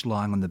fish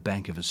lying on the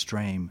bank of a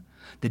stream.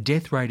 The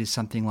death rate is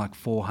something like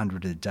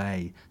 400 a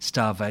day,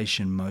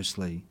 starvation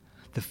mostly.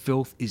 The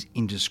filth is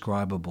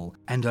indescribable,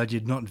 and I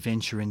did not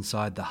venture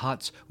inside the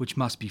huts, which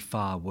must be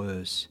far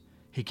worse.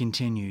 He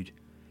continued,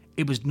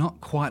 it was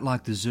not quite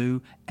like the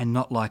zoo and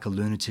not like a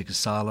lunatic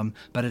asylum,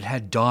 but it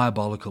had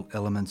diabolical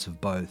elements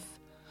of both.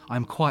 I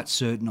am quite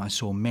certain I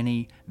saw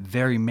many,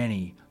 very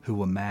many, who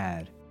were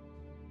mad.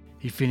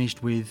 He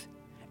finished with,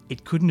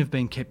 it couldn't have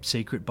been kept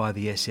secret by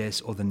the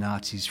SS or the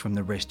Nazis from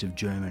the rest of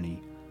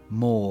Germany.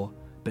 More,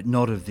 but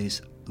not of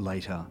this,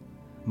 later.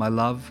 My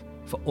love,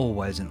 for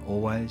always and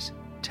always,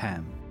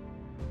 Tam.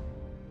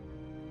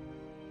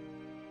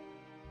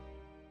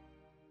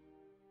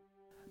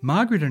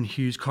 Margaret and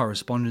Hugh's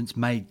correspondence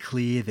made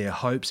clear their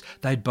hopes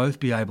they'd both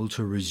be able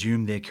to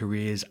resume their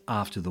careers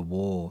after the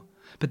war.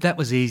 But that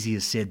was easier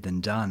said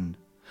than done.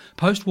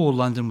 Post-war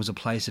London was a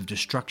place of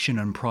destruction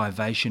and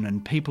privation,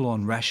 and people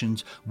on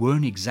rations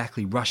weren't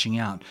exactly rushing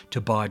out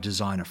to buy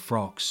designer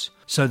frocks,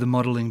 so the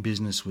modelling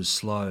business was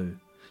slow.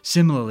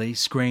 Similarly,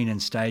 screen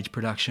and stage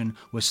production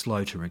were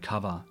slow to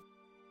recover.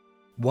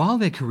 While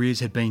their careers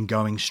had been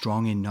going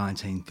strong in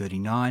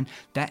 1939,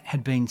 that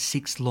had been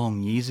 6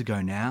 long years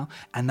ago now,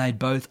 and they'd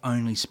both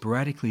only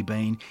sporadically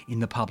been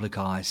in the public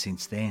eye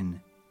since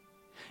then.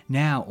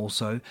 Now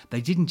also,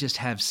 they didn't just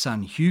have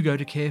son Hugo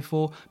to care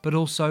for, but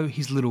also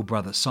his little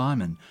brother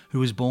Simon, who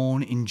was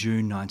born in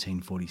June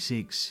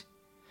 1946.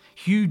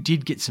 Hugh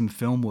did get some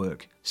film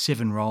work,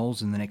 7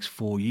 roles in the next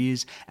 4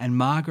 years, and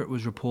Margaret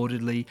was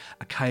reportedly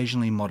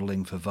occasionally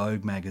modelling for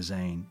Vogue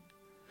magazine.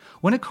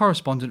 When a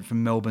correspondent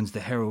from Melbourne's The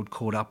Herald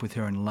caught up with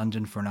her in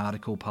London for an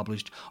article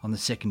published on the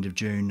 2nd of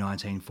June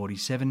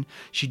 1947,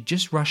 she'd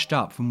just rushed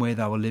up from where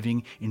they were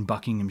living in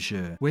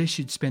Buckinghamshire, where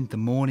she'd spent the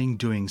morning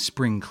doing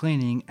spring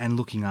cleaning and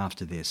looking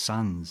after their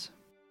sons.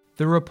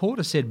 The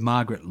reporter said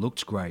Margaret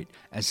looked great,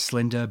 as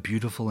slender,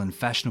 beautiful and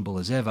fashionable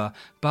as ever,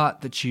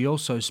 but that she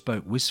also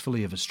spoke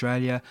wistfully of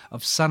Australia,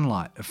 of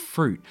sunlight, of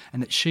fruit,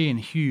 and that she and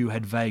Hugh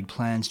had vague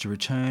plans to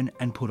return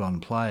and put on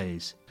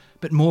plays.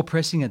 But more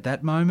pressing at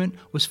that moment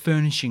was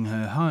furnishing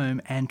her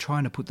home and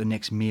trying to put the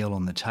next meal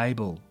on the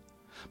table.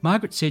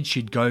 Margaret said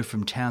she'd go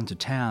from town to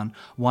town,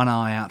 one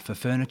eye out for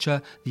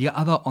furniture, the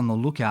other on the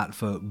lookout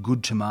for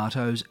good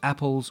tomatoes,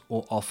 apples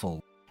or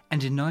offal.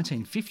 And in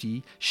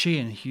 1950, she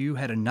and Hugh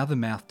had another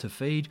mouth to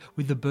feed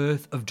with the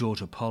birth of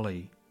daughter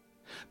Polly.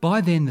 By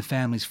then the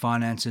family's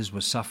finances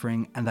were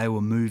suffering and they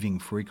were moving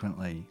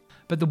frequently.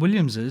 But the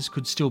Williamses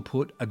could still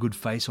put a good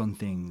face on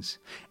things.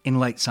 In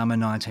late summer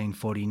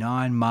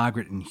 1949,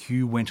 Margaret and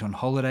Hugh went on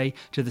holiday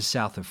to the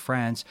south of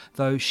France,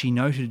 though she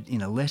noted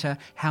in a letter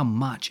how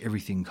much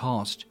everything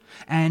cost.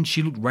 And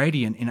she looked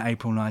radiant in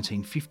April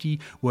 1950,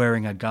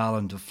 wearing a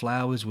garland of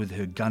flowers with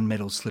her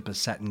gunmetal slipper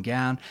satin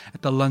gown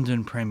at the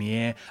London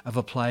premiere of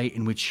a play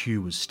in which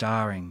Hugh was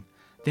starring.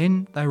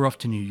 Then they were off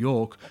to New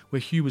York,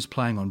 where Hugh was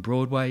playing on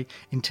Broadway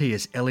in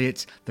T.S.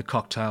 Eliot's The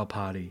Cocktail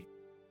Party.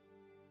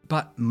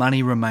 But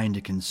money remained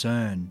a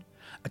concern.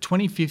 A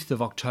 25th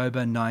of October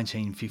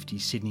 1950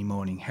 Sydney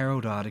Morning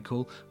Herald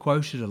article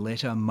quoted a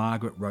letter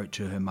Margaret wrote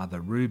to her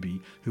mother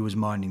Ruby, who was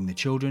minding the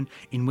children,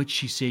 in which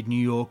she said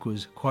New York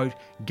was, quote,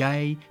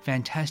 gay,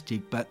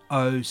 fantastic, but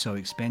oh so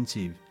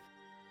expensive.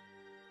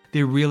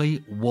 There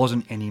really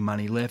wasn't any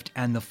money left,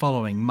 and the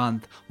following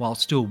month, while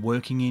still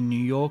working in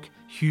New York,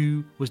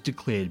 Hugh was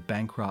declared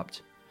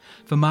bankrupt.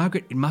 For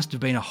Margaret, it must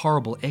have been a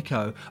horrible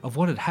echo of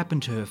what had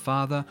happened to her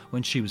father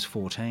when she was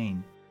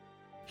 14.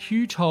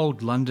 Hugh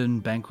told London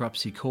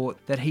Bankruptcy Court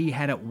that he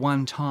had at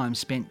one time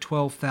spent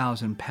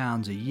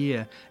 £12,000 a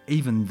year,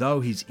 even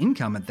though his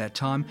income at that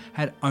time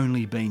had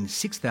only been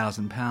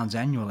 £6,000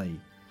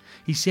 annually.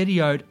 He said he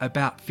owed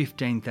about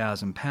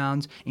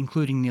 £15,000,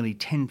 including nearly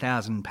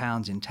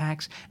 £10,000 in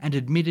tax, and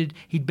admitted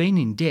he'd been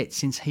in debt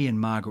since he and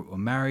Margaret were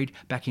married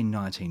back in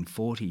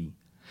 1940.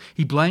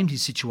 He blamed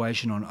his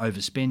situation on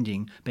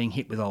overspending, being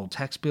hit with old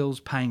tax bills,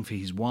 paying for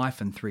his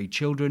wife and 3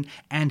 children,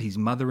 and his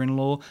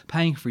mother-in-law,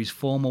 paying for his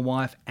former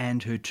wife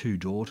and her 2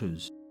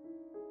 daughters.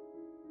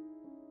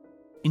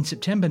 In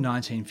September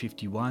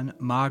 1951,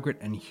 Margaret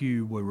and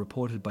Hugh were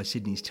reported by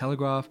Sydney's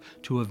Telegraph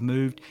to have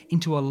moved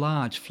into a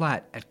large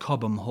flat at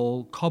Cobham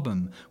Hall,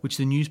 Cobham, which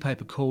the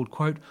newspaper called,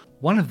 quote,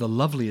 one of the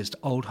loveliest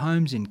old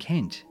homes in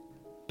Kent.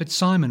 But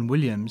Simon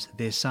Williams,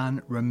 their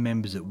son,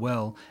 remembers it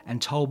well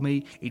and told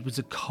me it was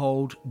a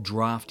cold,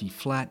 draughty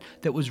flat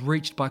that was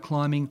reached by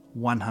climbing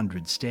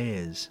 100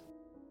 stairs.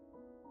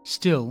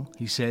 Still,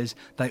 he says,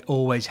 they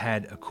always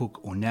had a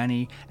cook or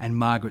nanny and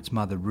Margaret's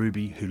mother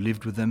Ruby, who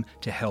lived with them,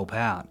 to help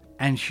out.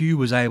 And Hugh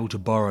was able to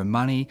borrow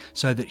money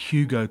so that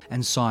Hugo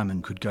and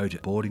Simon could go to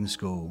boarding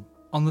school.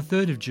 On the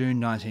 3rd of June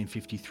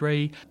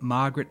 1953,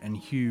 Margaret and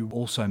Hugh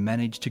also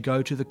managed to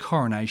go to the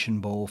coronation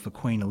ball for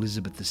Queen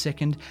Elizabeth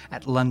II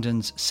at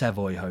London's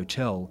Savoy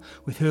Hotel,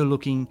 with her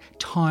looking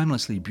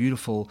timelessly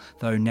beautiful,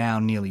 though now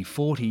nearly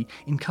 40,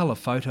 in colour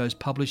photos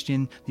published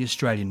in the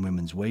Australian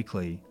Women's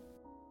Weekly.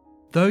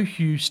 Though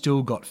Hugh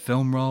still got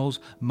film roles,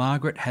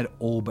 Margaret had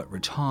all but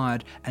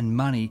retired and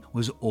money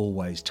was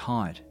always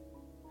tight.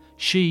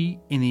 She,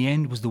 in the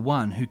end, was the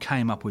one who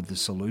came up with the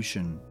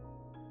solution.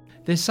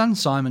 Their son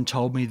Simon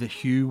told me that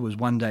Hugh was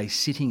one day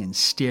sitting and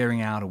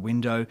staring out a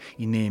window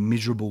in their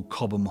miserable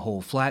Cobham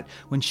Hall flat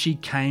when she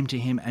came to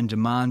him and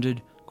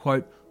demanded,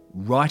 quote,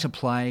 write a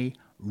play,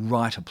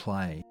 write a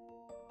play.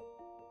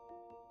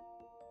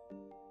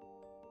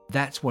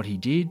 That's what he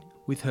did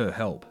with her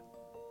help.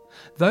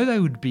 Though they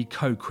would be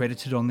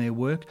co-credited on their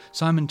work,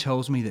 Simon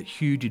tells me that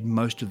Hugh did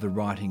most of the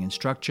writing and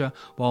structure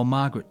while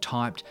Margaret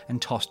typed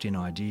and tossed in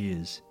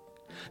ideas.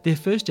 Their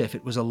first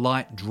effort was a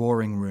light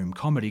drawing room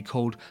comedy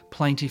called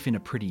Plaintiff in a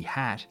Pretty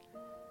Hat.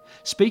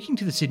 Speaking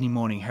to the Sydney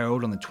Morning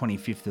Herald on the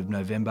 25th of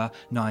November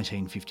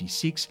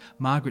 1956,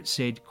 Margaret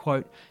said,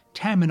 quote,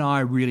 Tam and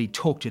I really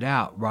talked it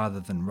out rather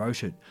than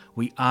wrote it.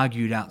 We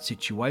argued out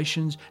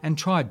situations and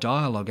tried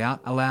dialogue out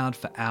aloud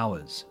for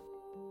hours.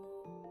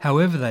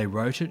 However they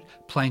wrote it,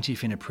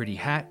 Plaintiff in a Pretty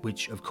Hat,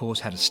 which of course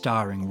had a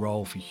starring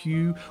role for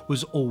Hugh,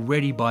 was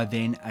already by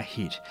then a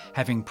hit,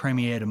 having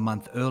premiered a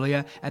month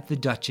earlier at the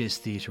Duchess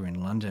Theatre in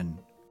London.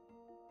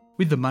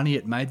 With the money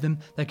it made them,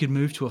 they could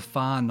move to a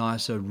far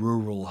nicer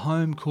rural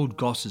home called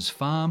Goss's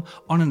Farm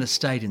on an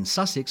estate in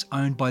Sussex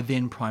owned by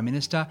then Prime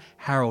Minister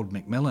Harold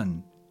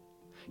Macmillan.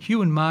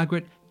 Hugh and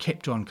Margaret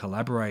kept on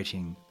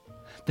collaborating.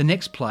 The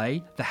next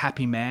play, The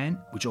Happy Man,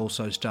 which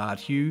also starred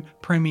Hugh,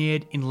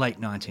 premiered in late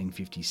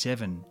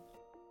 1957.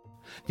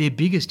 Their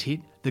biggest hit,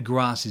 The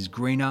Grass is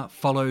Greener,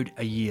 followed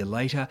a year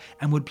later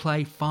and would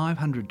play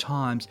 500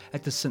 times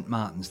at the St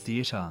Martin's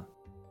Theatre.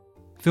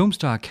 Film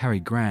star Cary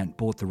Grant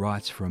bought the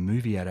rights for a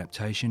movie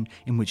adaptation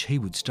in which he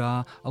would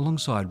star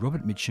alongside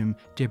Robert Mitchum,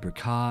 Deborah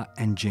Kerr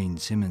and Gene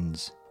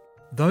Simmons.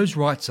 Those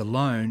rights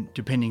alone,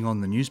 depending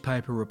on the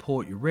newspaper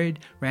report you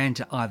read, ran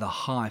to either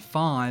high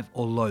 5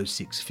 or low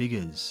 6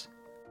 figures.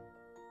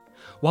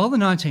 While the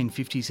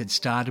 1950s had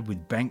started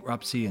with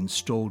bankruptcy and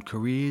stalled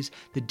careers,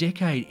 the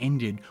decade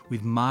ended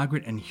with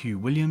Margaret and Hugh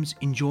Williams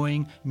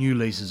enjoying new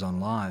leases on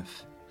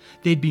life.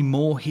 There'd be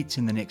more hits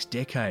in the next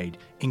decade,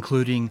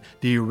 including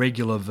The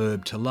Irregular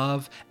Verb to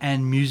Love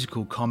and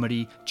musical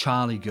comedy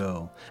Charlie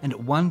Girl, and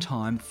at one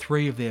time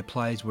 3 of their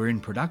plays were in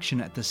production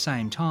at the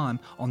same time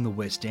on the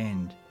West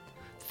End.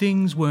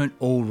 Things weren't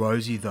all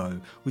rosy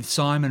though, with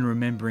Simon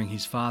remembering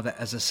his father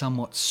as a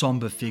somewhat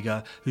sombre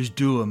figure whose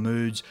dour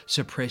moods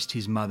suppressed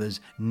his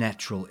mother's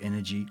natural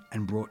energy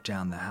and brought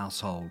down the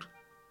household.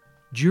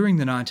 During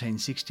the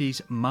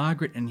 1960s,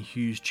 Margaret and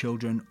Hugh's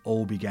children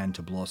all began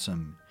to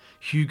blossom.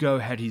 Hugo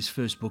had his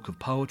first book of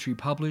poetry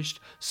published,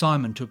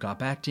 Simon took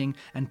up acting,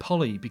 and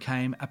Polly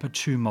became a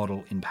Patou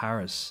model in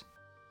Paris.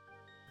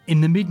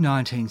 In the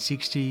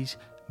mid-1960s,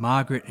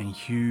 Margaret and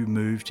Hugh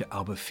moved to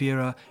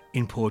Albufeira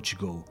in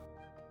Portugal.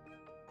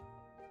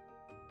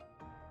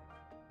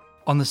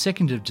 On the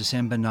 2nd of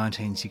December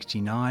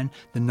 1969,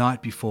 the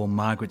night before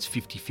Margaret's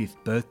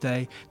 55th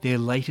birthday, their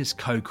latest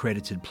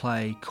co-credited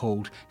play,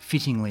 called,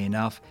 fittingly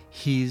enough,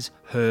 His,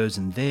 Hers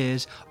and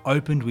Theirs,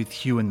 opened with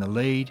Hugh in the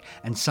lead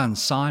and son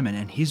Simon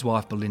and his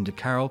wife Belinda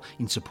Carroll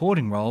in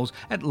supporting roles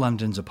at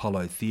London's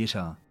Apollo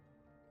Theatre.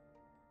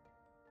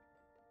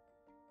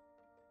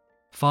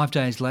 5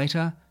 days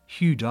later,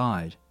 Hugh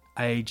died,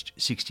 aged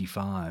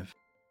 65.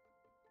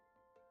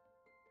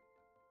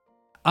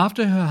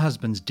 After her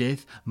husband's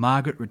death,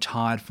 Margaret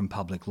retired from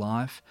public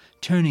life,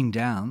 turning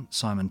down,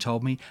 Simon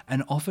told me,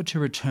 an offer to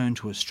return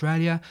to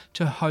Australia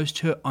to host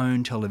her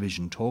own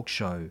television talk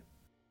show.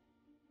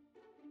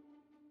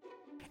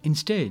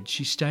 Instead,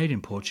 she stayed in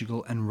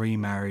Portugal and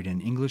remarried an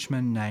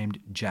Englishman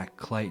named Jack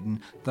Clayton,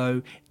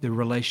 though the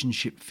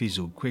relationship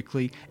fizzled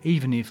quickly,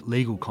 even if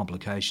legal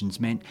complications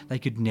meant they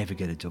could never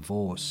get a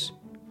divorce.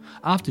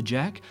 After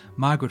Jack,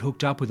 Margaret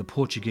hooked up with a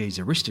Portuguese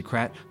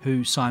aristocrat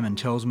who, Simon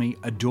tells me,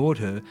 adored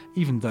her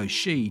even though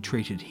she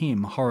treated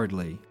him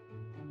horridly.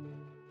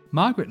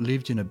 Margaret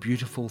lived in a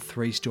beautiful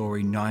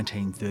 3-storey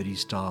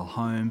 1930s-style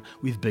home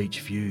with beach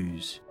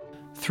views.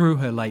 Through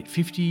her late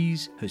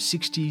 50s, her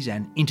 60s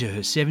and into her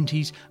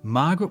 70s,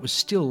 Margaret was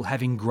still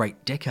having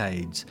great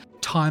decades.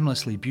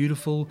 Timelessly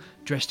beautiful,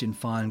 dressed in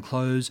fine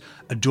clothes,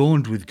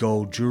 adorned with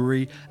gold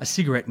jewellery, a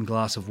cigarette and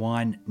glass of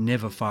wine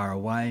never far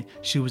away,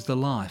 she was the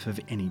life of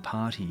any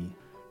party.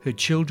 Her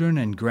children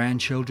and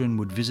grandchildren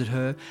would visit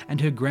her, and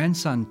her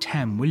grandson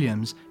Tam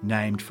Williams,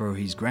 named for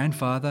his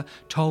grandfather,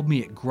 told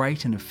me at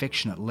great and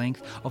affectionate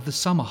length of the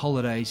summer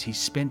holidays he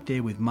spent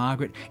there with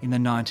Margaret in the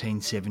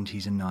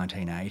 1970s and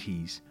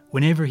 1980s.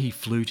 Whenever he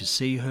flew to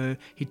see her,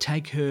 he'd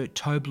take her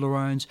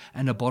Toblerones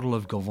and a bottle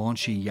of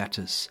Givenchy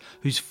Yatus,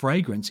 whose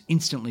fragrance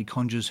instantly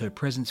conjures her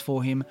presence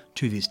for him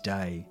to this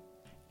day.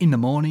 In the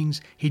mornings,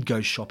 he'd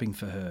go shopping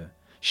for her.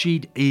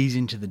 She'd ease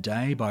into the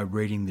day by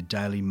reading the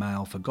Daily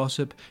Mail for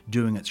gossip,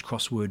 doing its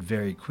crossword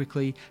very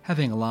quickly,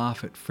 having a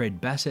laugh at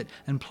Fred Bassett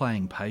and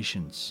playing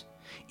Patience.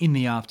 In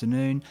the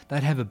afternoon,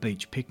 they'd have a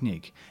beach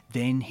picnic.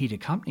 Then he'd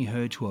accompany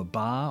her to a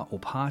bar or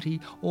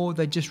party, or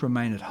they'd just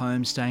remain at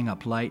home staying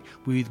up late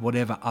with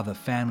whatever other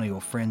family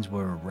or friends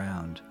were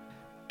around.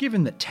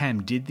 Given that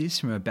Tam did this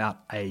from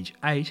about age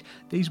 8,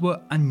 these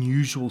were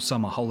unusual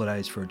summer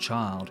holidays for a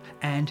child,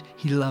 and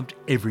he loved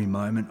every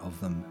moment of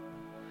them.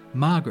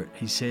 Margaret,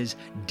 he says,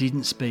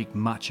 didn't speak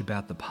much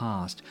about the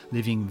past,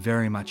 living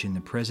very much in the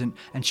present,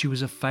 and she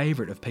was a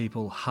favourite of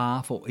people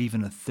half or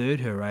even a third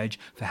her age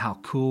for how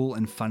cool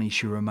and funny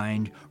she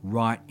remained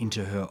right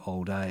into her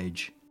old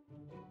age.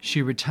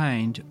 She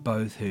retained,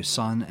 both her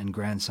son and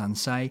grandson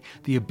say,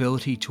 the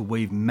ability to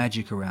weave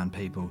magic around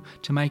people,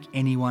 to make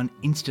anyone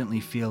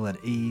instantly feel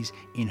at ease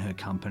in her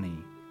company.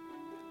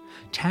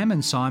 Tam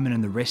and Simon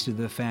and the rest of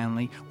the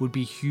family would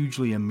be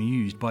hugely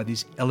amused by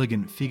this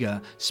elegant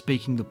figure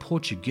speaking the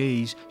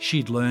Portuguese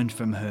she'd learned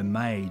from her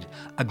maid,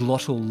 a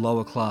glottal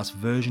lower-class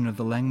version of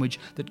the language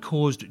that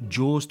caused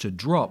jaws to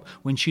drop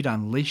when she'd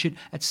unleash it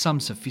at some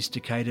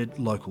sophisticated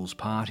locals'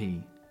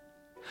 party.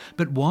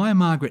 But why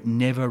Margaret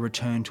never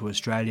returned to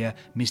Australia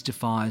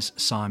mystifies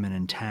Simon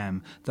and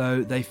Tam,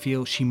 though they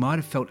feel she might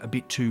have felt a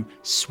bit too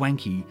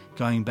swanky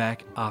going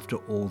back after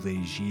all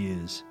these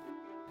years.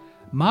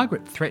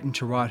 Margaret threatened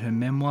to write her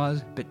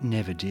memoirs, but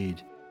never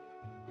did.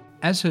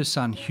 As her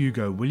son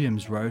Hugo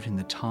Williams wrote in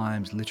the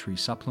Times Literary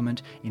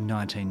Supplement in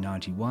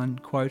 1991,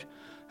 quote,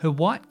 "Her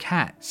white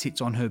cat sits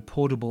on her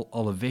portable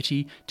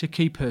Olivetti to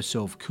keep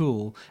herself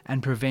cool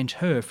and prevent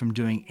her from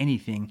doing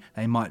anything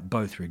they might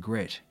both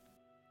regret."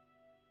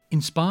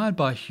 Inspired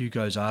by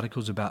Hugo's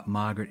articles about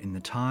Margaret in the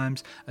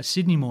Times, a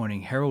Sydney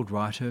Morning Herald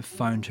writer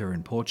phoned her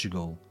in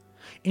Portugal.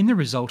 In the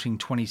resulting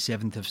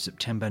 27th of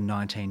September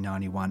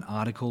 1991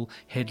 article,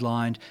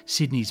 headlined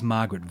 "Sydney's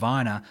Margaret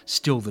Viner,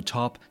 Still the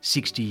Top,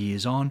 60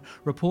 Years On,"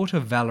 reporter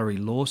Valerie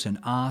Lawson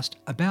asked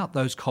about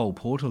those Cole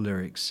Porter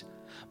lyrics.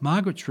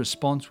 Margaret's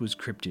response was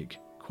cryptic,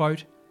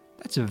 quote,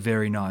 "That's a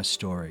very nice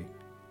story."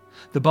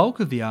 The bulk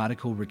of the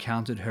article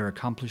recounted her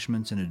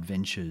accomplishments and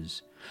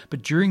adventures,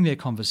 but during their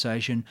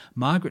conversation,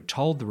 Margaret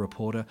told the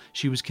reporter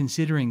she was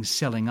considering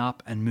selling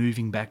up and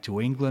moving back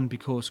to England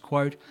because,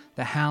 quote,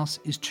 "the house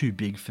is too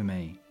big for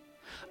me."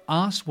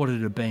 Asked what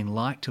it had been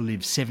like to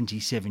live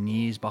 77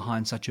 years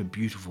behind such a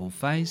beautiful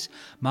face,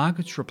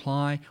 Margaret's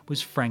reply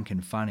was frank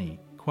and funny,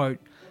 quote,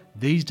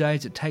 "These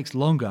days it takes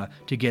longer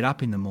to get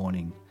up in the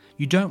morning.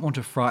 You don't want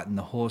to frighten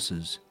the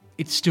horses.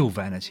 It's still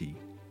vanity."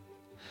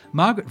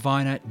 Margaret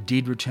Viner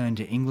did return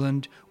to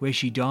England, where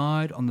she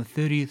died on the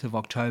 30th of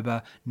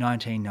October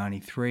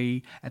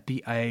 1993 at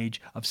the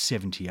age of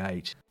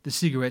 78, the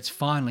cigarettes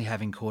finally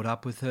having caught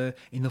up with her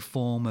in the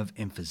form of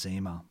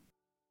emphysema.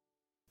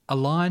 A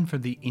line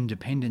from the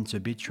Independent's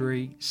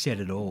obituary said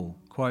it all,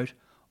 quote,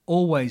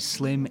 "Always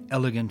slim,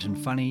 elegant and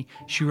funny,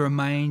 she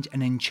remained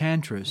an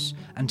enchantress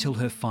until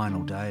her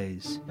final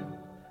days."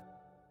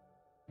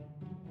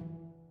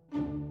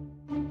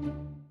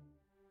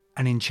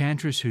 An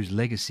enchantress whose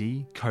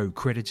legacy,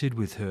 co-credited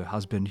with her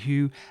husband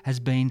Hugh, has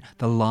been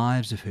the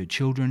lives of her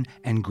children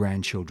and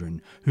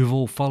grandchildren, who've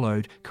all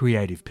followed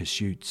creative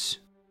pursuits.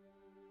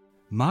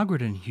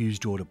 Margaret and Hugh's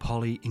daughter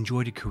Polly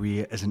enjoyed a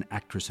career as an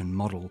actress and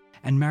model,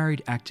 and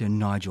married actor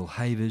Nigel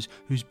Havers,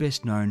 who's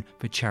best known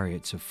for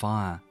Chariots of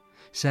Fire.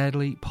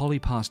 Sadly, Polly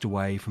passed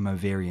away from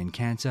ovarian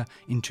cancer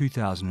in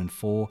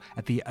 2004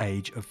 at the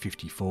age of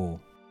 54.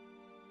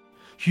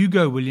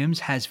 Hugo Williams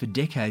has for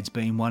decades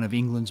been one of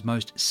England's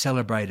most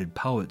celebrated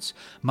poets,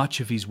 much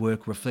of his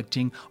work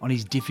reflecting on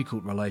his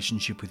difficult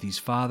relationship with his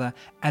father,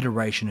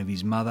 adoration of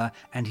his mother,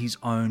 and his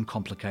own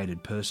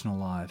complicated personal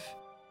life.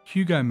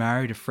 Hugo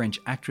married a French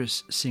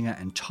actress, singer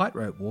and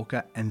tightrope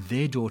walker, and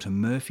their daughter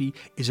Murphy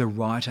is a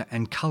writer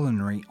and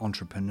culinary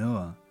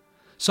entrepreneur.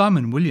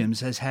 Simon Williams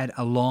has had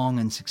a long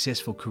and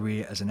successful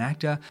career as an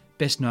actor,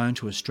 best known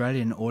to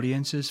Australian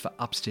audiences for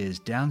Upstairs,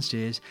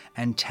 Downstairs,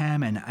 and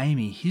Tam and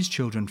Amy, his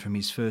children from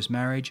his first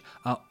marriage,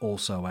 are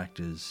also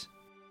actors.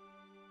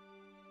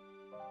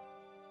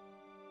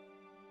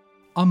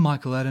 I'm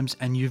Michael Adams,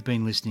 and you've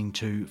been listening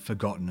to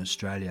Forgotten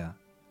Australia.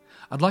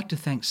 I'd like to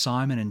thank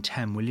Simon and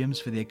Tam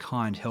Williams for their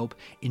kind help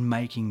in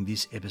making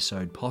this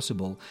episode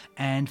possible,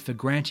 and for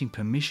granting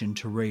permission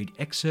to read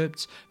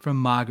excerpts from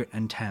Margaret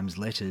and Tam's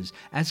letters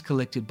as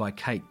collected by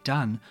Kate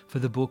Dunn for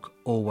the book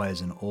Always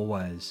and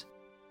Always.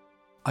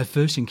 I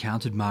first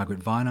encountered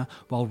Margaret Viner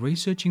while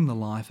researching the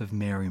life of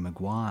Mary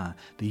Maguire,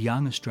 the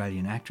young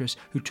Australian actress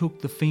who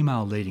took the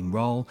female leading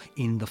role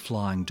in The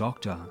Flying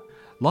Doctor.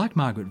 Like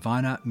Margaret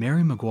Viner,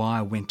 Mary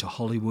Maguire went to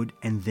Hollywood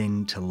and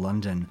then to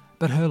London,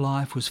 but her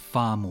life was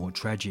far more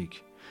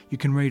tragic. You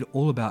can read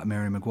all about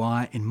Mary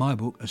Maguire in my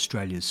book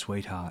Australia's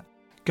Sweetheart.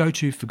 Go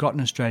to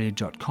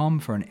ForgottenAustralia.com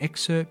for an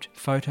excerpt,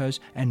 photos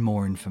and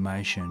more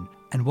information.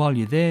 And while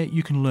you're there,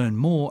 you can learn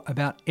more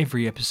about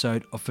every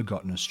episode of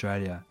Forgotten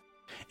Australia.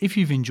 If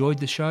you've enjoyed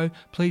the show,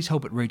 please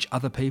help it reach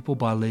other people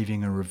by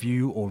leaving a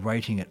review or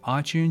rating at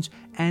iTunes,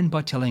 and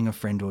by telling a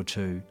friend or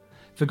two.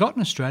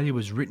 Forgotten Australia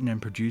was written and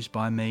produced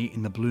by me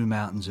in the Blue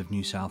Mountains of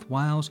New South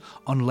Wales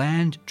on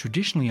land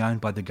traditionally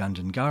owned by the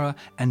Gundungurra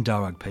and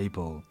Darug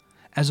people.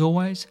 As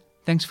always,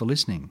 thanks for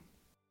listening.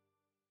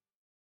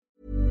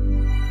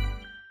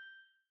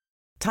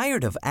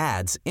 Tired of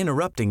ads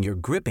interrupting your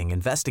gripping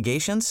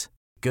investigations?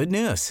 Good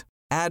news.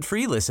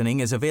 Ad-free listening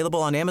is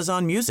available on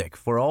Amazon Music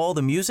for all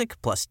the music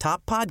plus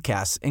top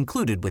podcasts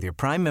included with your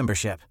Prime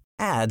membership.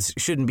 Ads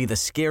shouldn't be the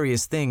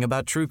scariest thing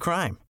about true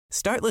crime.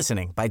 Start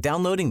listening by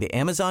downloading the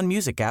Amazon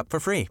Music app for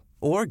free,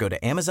 or go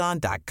to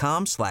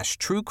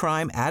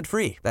amazon.com/truecrime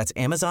ad-free. That's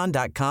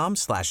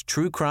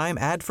amazon.com/truecrime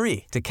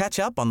ad-free to catch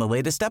up on the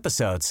latest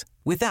episodes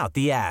without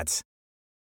the ads.